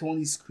when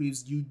Tony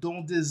screams, "You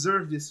don't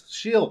deserve this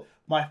shield.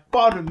 My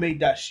father made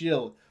that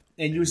shield."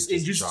 And you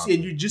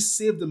just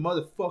saved the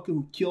motherfucker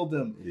who killed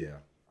him. Yeah.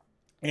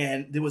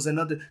 And there was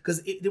another,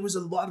 because there was a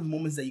lot of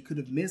moments that you could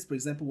have missed. For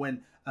example,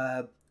 when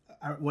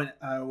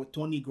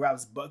Tony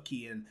grabs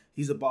Bucky and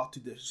she's about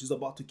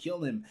to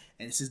kill him,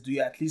 and he says, "Do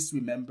you at least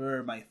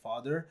remember my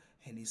father?"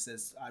 And he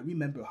says, "I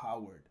remember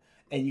Howard."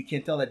 And you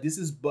can tell that this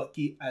is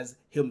Bucky as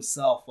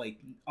himself, like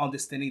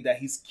understanding that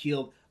he's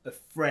killed a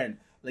friend.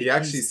 Like, he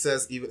actually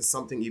says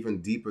something even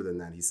deeper than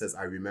that. He says,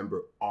 "I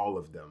remember all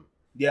of them."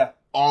 Yeah.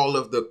 All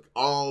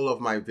of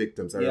my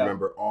victims. I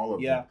remember all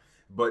of them.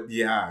 But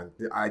yeah,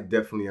 I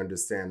definitely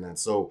understand that.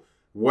 So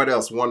what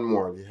else? One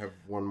more. You have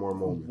one more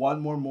moment. One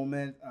more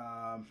moment.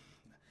 I'm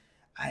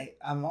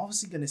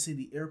obviously gonna say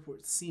the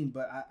airport scene,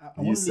 but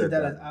I want to leave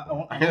that. I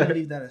want to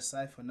leave that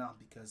aside for now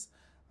because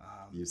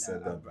you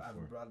said that before. I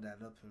brought that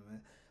up.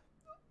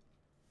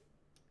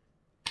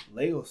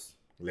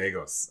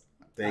 Legos.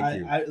 Thank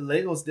you.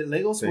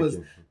 Legos was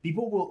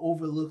people will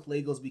overlook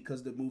Legos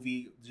because the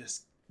movie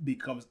just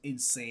becomes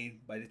insane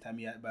by the time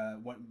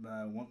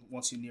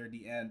once you're near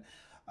the end.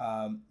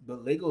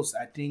 But Legos,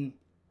 I think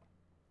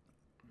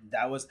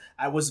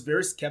I was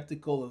very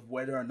skeptical of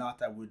whether or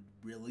not I would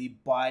really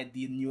buy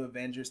the new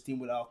Avengers team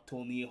without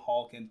Tony,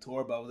 Hulk, and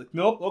Thor. But I was like,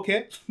 nope,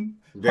 okay,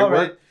 all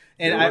right.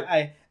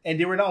 And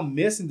they were not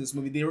missing this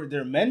movie.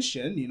 They're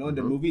mentioned. You know,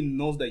 the movie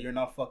knows that you're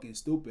not fucking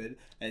stupid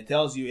and it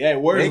tells you, hey,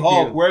 where's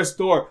Hulk? Where's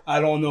Thor? I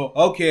don't know.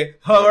 Okay,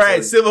 all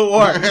right, Civil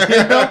War. You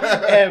know?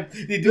 And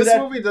they do this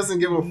movie doesn't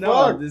give a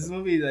fuck. This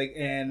movie, like,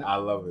 and I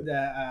love it.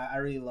 I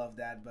really love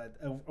that. But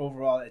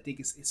overall, I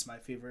think it's my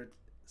favorite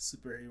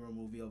superhero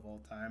movie of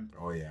all time.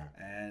 Oh yeah.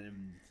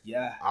 And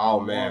yeah. Oh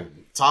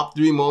man, top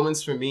 3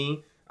 moments for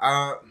me.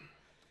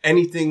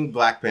 Anything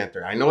Black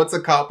Panther. I know it's a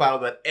cop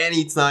out, but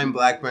anytime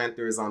Black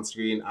Panther is on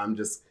screen, I'm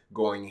just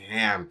going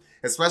ham.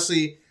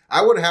 Especially,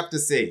 I would have to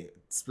say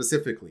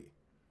specifically,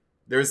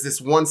 there's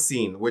this one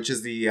scene, which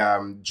is the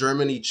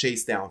Germany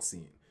chase down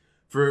scene,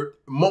 for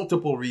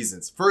multiple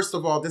reasons. First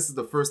of all, this is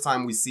the first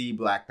time we see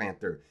Black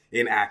Panther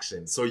in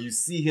action. So you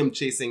see him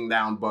chasing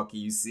down Bucky.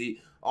 You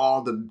see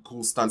all the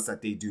cool stunts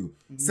that they do.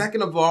 Mm-hmm.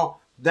 Second of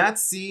all, that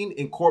scene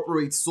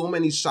incorporates so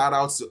many shout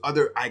outs to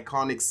other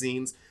iconic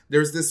scenes.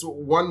 There's this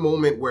one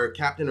moment where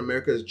Captain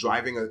America is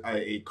driving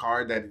a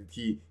car that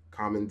he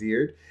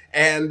commandeered,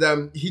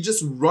 and he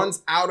just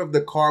runs out of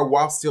the car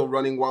while still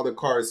running, while the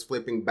car is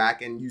flipping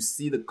back, and you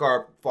see the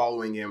car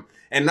following him.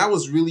 And that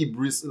was really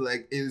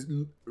it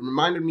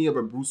reminded me of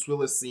a Bruce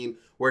Willis scene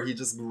where he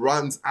just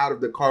runs out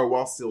of the car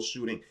while still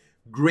shooting.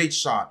 Great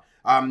shot.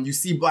 You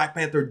see Black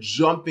Panther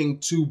jumping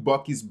to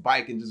Bucky's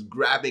bike and just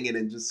grabbing it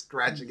and just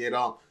scratching it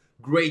off.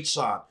 Great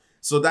shot.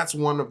 So that's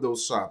one of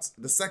those shots.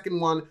 The second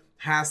one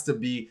has to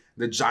be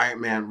the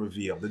Giant Man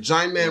reveal. The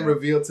Giant Man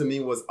reveal to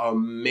me was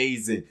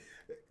amazing.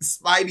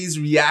 Spidey's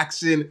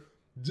reaction,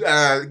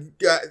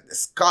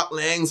 Scott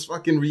Lang's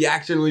fucking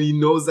reaction when he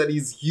knows that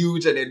he's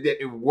huge and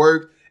it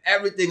worked.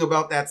 Everything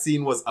about that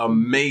scene was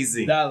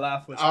amazing. That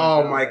laugh was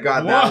my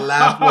God, that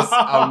laugh was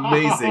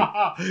amazing.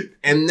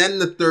 And then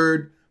the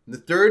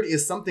third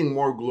is something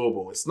more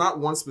global. It's not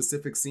one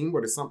specific scene,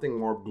 but it's something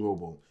more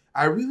global.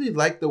 I really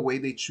like the way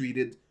they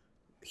treated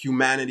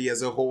humanity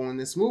as a whole in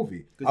this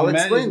movie. I'll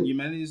explain.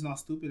 Humanity is not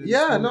stupid.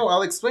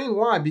 I'll explain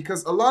why.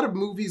 Because a lot of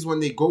movies,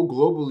 when they go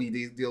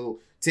globally, they'll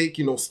take,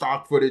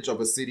 stock footage of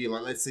a city.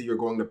 Like, let's say you're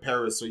going to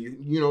Paris, so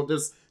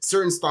there's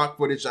certain stock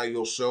footage that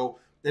you'll show.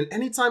 And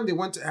anytime they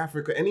went to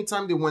Africa,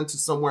 anytime they went to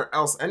somewhere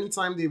else,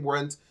 anytime they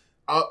went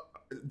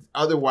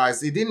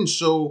otherwise, they didn't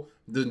show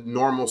the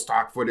normal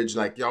stock footage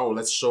like,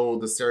 let's show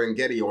the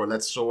Serengeti, or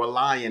let's show a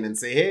lion and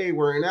say, hey,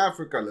 we're in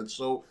Africa, let's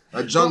show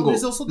a jungle.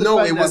 No,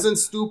 it wasn't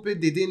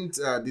stupid. They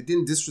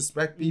didn't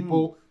disrespect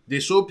people. They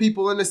show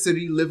people in the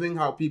city living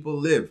how people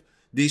live.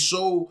 They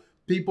show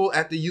people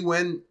at the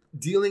UN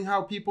dealing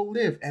how people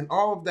live, and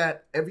all of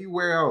that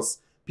everywhere else.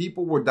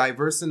 People were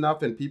diverse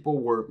enough, and people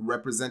were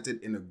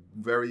represented in a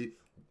very,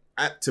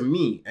 to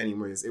me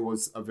anyways, it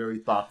was a very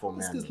thoughtful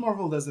manner. Because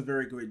Marvel does a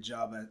very great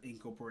job at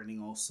incorporating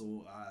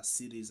also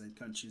cities and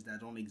countries that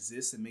don't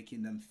exist and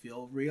making them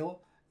feel real,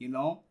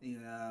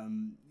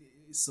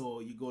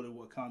 so you go to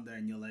Wakanda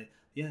and you're like,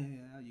 yeah.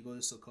 You go to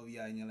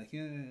Sokovia and you're like,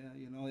 yeah.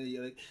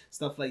 You're like,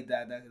 stuff like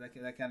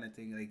that kind of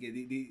thing. Like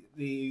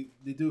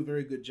they do a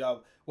very good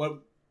job.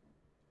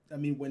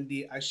 When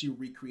they actually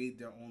recreate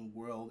their own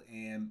world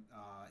and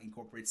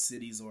incorporate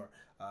cities or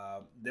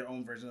their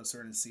own version of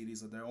certain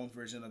cities, or their own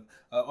version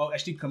of,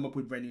 actually come up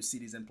with brand new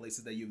cities and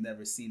places that you've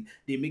never seen,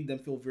 they make them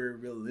feel very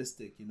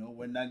realistic.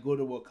 When I go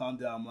to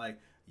Wakanda, I'm like,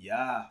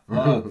 yeah,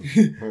 fuck.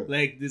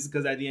 Like, this is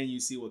because at the end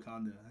you see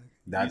Wakanda.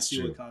 That's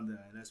true. Wakanda.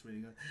 That's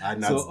really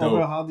good. So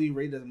overall, how do you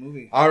rate that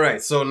movie? All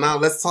right, so now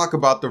let's talk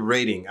about the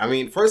rating.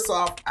 First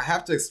off, I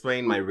have to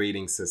explain my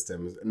rating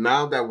system.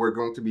 Now that we're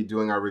going to be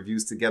doing our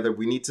reviews together,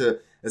 we need to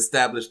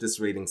establish this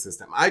rating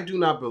system. I do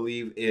not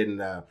believe in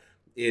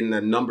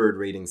numbered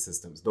rating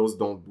systems. Those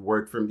don't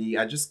work for me.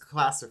 I just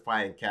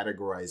classify and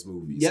categorize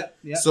movies.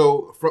 Yeah.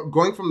 So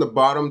going from the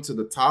bottom to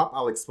the top,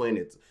 I'll explain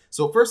it.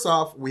 So first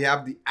off, we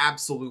have the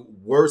absolute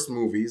worst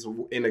movies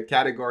in a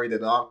category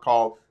that I'll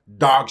call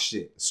dog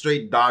shit.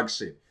 Straight dog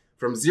shit.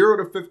 From 0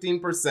 to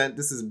 15%,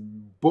 this is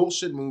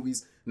bullshit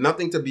movies.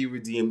 Nothing to be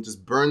redeemed.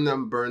 Just burn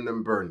them, burn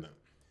them, burn them.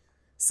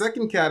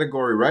 Second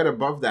category, right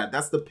above that,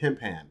 that's the pimp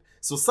hand.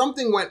 So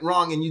something went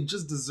wrong and you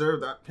just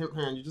deserve that pimp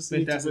hand. You just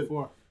Fantastic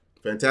Four.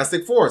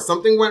 Fantastic Four.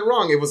 Something went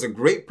wrong. It was a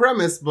great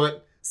premise,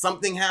 but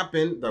something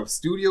happened. The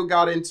studio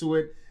got into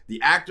it.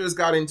 The actors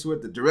got into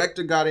it. The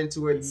director got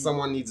into it.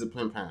 Someone needs a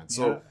pimp hand.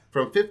 So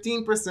from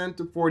 15%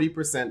 to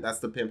 40%, that's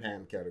the pimp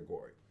hand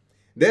category.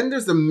 Then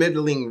there's the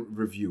middling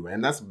review,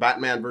 and that's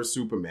Batman vs.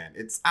 Superman.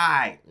 It's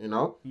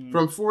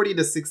From 40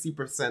 to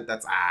 60%,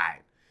 that's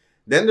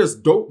Then there's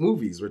dope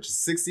movies, which is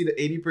 60 to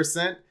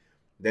 80%.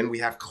 Then we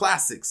have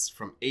classics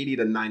from 80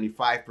 to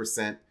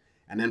 95%.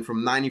 And then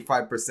from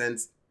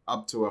 95%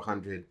 up to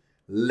 100,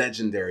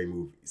 legendary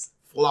movies,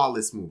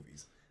 flawless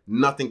movies.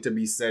 Nothing to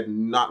be said,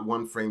 not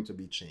one frame to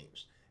be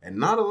changed. And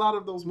not a lot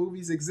of those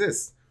movies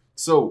exist.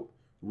 So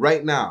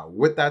right now,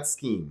 with that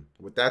scheme,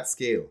 with that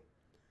scale,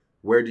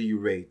 where do you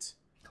rate?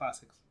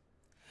 Classics.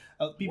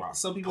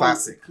 Some people,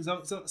 classic.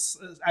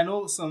 I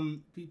know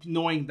some people,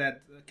 knowing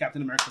that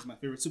Captain America is my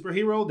favorite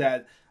superhero,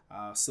 that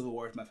Civil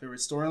War is my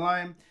favorite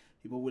storyline,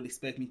 people would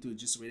expect me to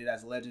just rate it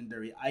as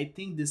legendary. I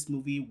think this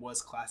movie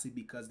was classic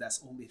because that's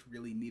all it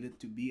really needed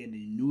to be, and they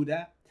knew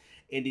that.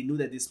 and they knew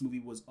that this movie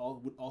would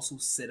also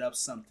set up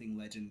something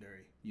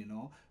legendary, you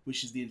know,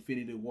 which is the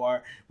Infinity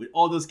War, with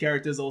all those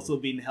characters also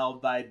being held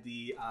by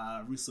the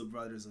Russo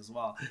brothers as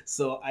well.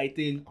 So I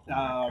think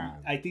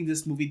I think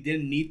this movie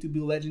didn't need to be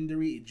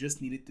legendary. It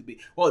just needed to be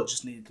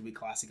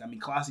classic. I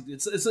mean, classic.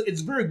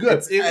 It's very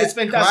good. It's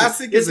fantastic.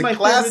 Classic it's is my a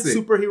classic.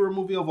 favorite superhero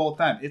movie of all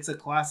time. It's a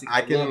classic.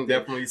 I can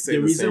definitely say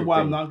the reason same why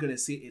thing. I'm not gonna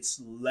say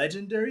it's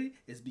legendary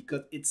is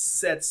because it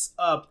sets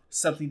up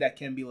something that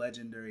can be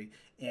legendary.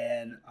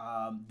 And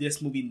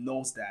this movie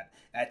knows that.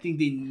 I think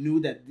they knew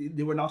that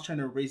they were not trying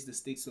to raise the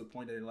stakes to a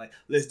point that they're like,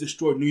 let's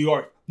destroy New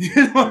York. You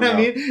know what I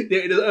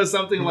mean? Or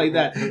something like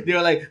that. They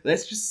were like,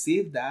 let's just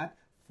save that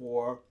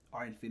for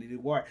our Infinity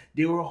War.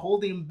 They were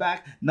holding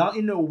back, not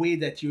in a way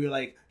that you're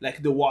like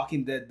The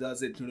Walking Dead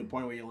does it, to the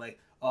point where you're like,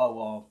 oh,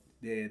 well,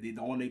 they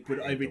don't want to put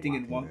everything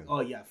in one. Oh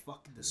yeah,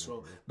 fuck this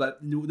show. But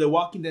The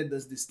Walking Dead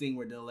does this thing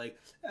where they're like,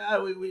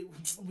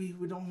 we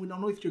don't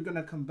know if you're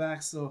gonna come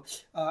back, so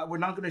we're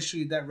not gonna show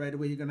you that right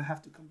away. You're gonna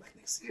have to come back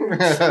next year,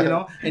 you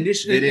know. And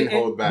this they didn't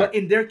hold back. But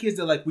in their case,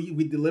 they're like,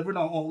 we delivered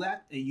on all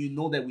that, and you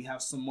know that we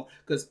have some more.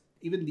 Because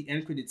even the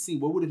end credit scene,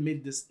 what would have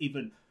made this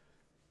even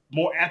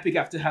more epic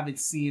after having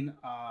seen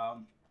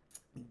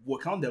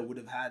Wakanda would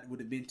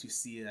have been to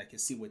see like a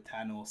scene with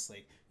Thanos,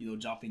 like, you know,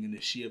 jumping in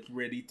the ship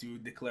ready to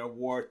declare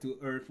war to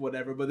Earth,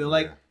 whatever. But they're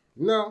like,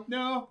 no,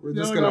 we're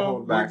just gonna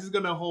hold back. We're just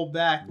gonna hold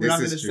back. We're not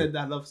gonna set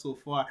that up so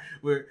far.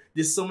 Where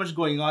there's so much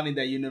going on in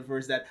that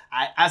universe that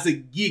I, as a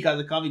geek, as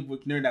a comic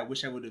book nerd, I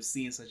wish I would have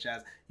seen, such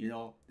as, you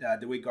know,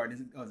 the way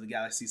Guardians of the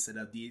Galaxy set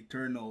up the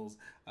Eternals,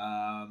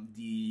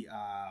 the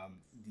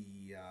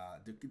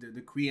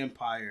Kree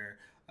Empire.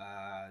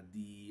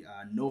 The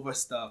Nova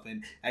stuff,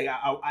 and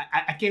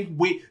I can't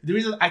wait. The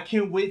reason I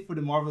can't wait for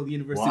the Marvel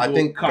universe to go I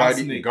think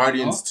cosmic,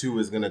 Guardians 2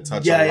 is going to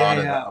touch a lot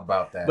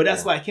about that. But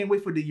that's why I can't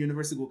wait for the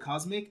universe to go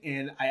cosmic,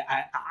 and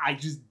I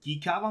just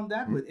geek out on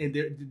that. But and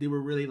they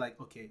were really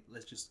like, okay,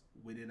 let's just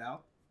wait it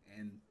out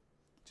and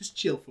just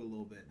chill for a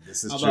little bit.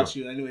 This is How true. about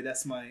you? Anyway,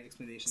 that's my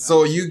explanation.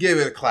 So you gave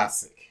it a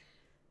classic.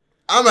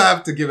 I'm going to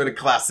have to give it a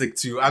classic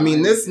too. I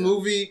mean, this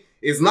movie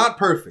is not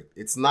perfect.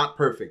 It's not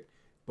perfect.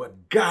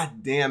 But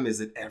goddamn, is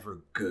it ever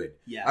good?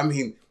 Yeah. I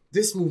mean,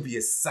 this movie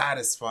is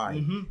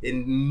satisfying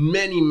in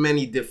many,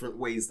 many different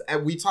ways.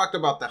 And we talked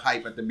about the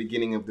hype at the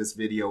beginning of this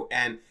video,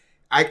 and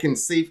I can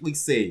safely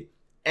say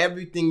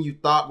everything you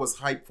thought was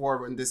hype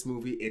for in this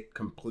movie, it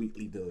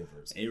completely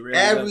delivers. It really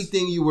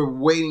everything does. You were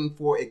waiting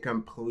for, it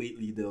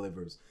completely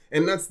delivers.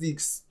 And that's the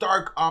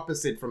stark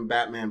opposite from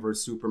Batman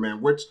vs.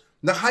 Superman, which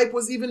the hype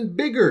was even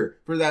bigger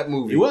for that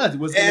movie. It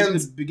was and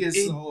the biggest.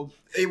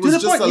 It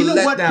was just point, a you know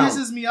letdown. What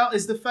pisses me out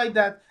is the fact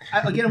that,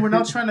 again, we're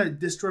not trying to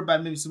destroy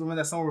Batman v Superman.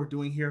 That's not what we're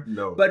doing here.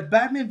 No. But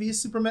Batman v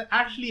Superman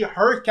actually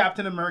hurt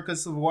Captain America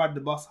Civil War at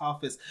the box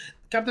office.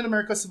 Captain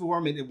America Civil War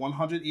made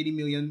 $180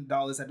 million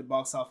at the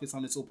box office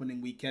on its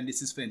opening weekend.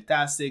 This is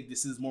fantastic.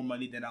 This is more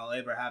money than I'll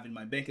ever have in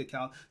my bank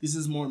account. This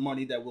is more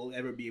money that we'll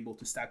ever be able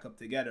to stack up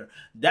together.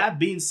 That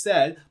being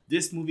said,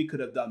 this movie could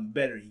have done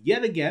better.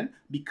 Yet again,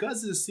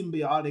 because of the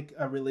symbiotic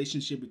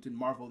relationship between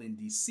Marvel and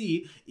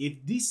DC,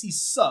 if DC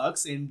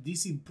sucks and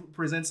DC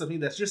presents something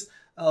that's just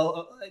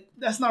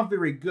that's not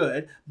very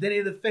good, then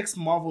it affects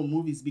Marvel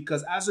movies,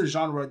 because as a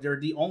genre, they're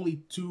the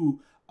only two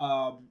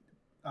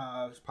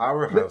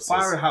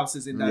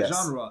powerhouses in that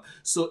genre.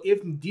 So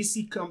if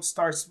DC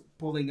starts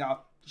pulling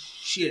out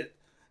shit,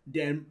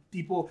 then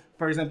people,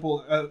 for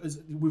example,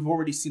 we've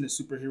already seen a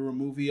superhero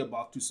movie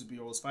about two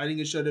superheroes fighting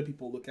each other.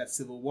 People look at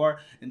Civil War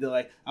and they're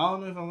like, I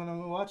don't know if I'm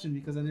gonna watch it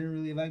because I didn't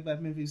really like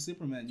Batman v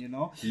Superman, you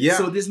know? Yeah.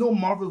 So there's no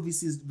Marvel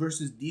versus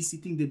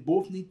DC thing. They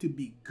both need to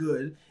be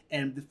good,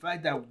 and the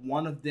fact that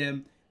one of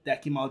them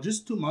that came out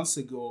just 2 months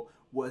ago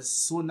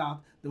was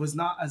not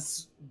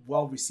as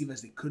well received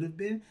as they could have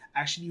been,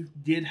 actually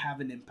did have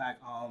an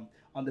impact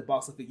on the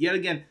box office. Yet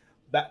again,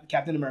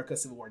 Captain America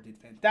Civil War did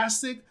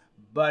fantastic,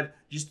 but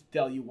just to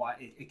tell you why,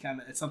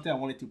 it's something I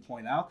wanted to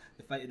point out.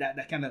 The fact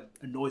that kind of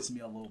annoys me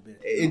a little bit.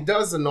 It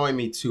does annoy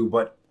me too,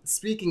 but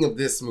speaking of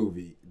this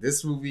movie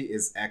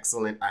is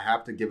excellent. I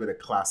have to give it a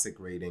classic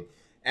rating.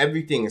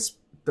 Everything is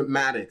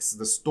thematics,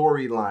 the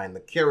storyline, the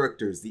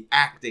characters, the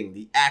acting,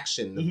 the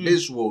action, the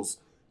visuals,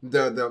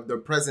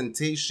 the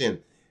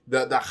presentation,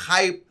 the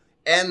hype,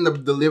 and the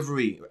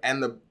delivery,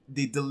 and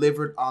they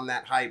delivered on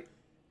that hype.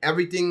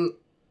 Everything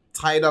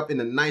tied up in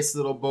a nice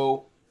little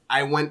bow.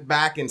 I went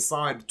back and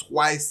saw it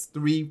twice,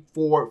 3,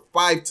 4,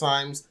 5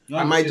 times.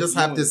 I might just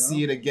have to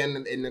see it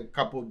again in a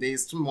couple of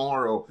days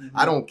tomorrow.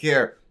 I don't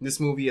care. This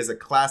movie is a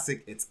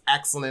classic. It's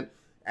excellent.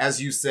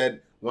 As you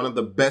said, one of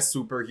the best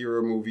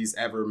superhero movies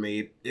ever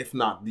made, if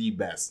not the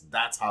best.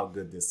 That's how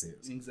good this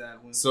is.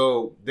 Exactly.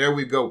 So there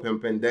we go,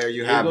 Pimpin'. There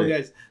you have it.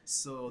 Guys.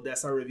 So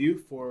that's our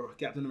review for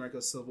Captain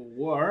America Civil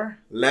War.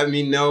 Let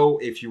me know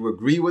if you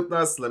agree with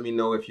us. Let me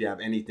know if you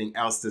have anything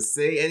else to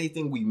say,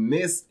 anything we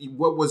missed.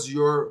 What was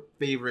your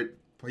favorite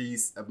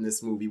piece of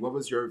this movie? What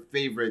was your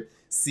favorite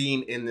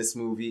scene in this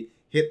movie?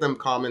 Hit them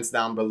comments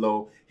down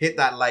below. Hit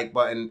that like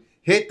button.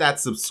 Hit that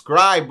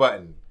subscribe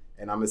button.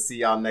 And I'm going to see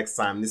y'all next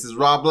time. This is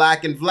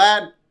RawBlack and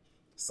Vlad,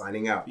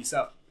 signing out. Peace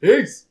out.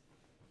 Peace.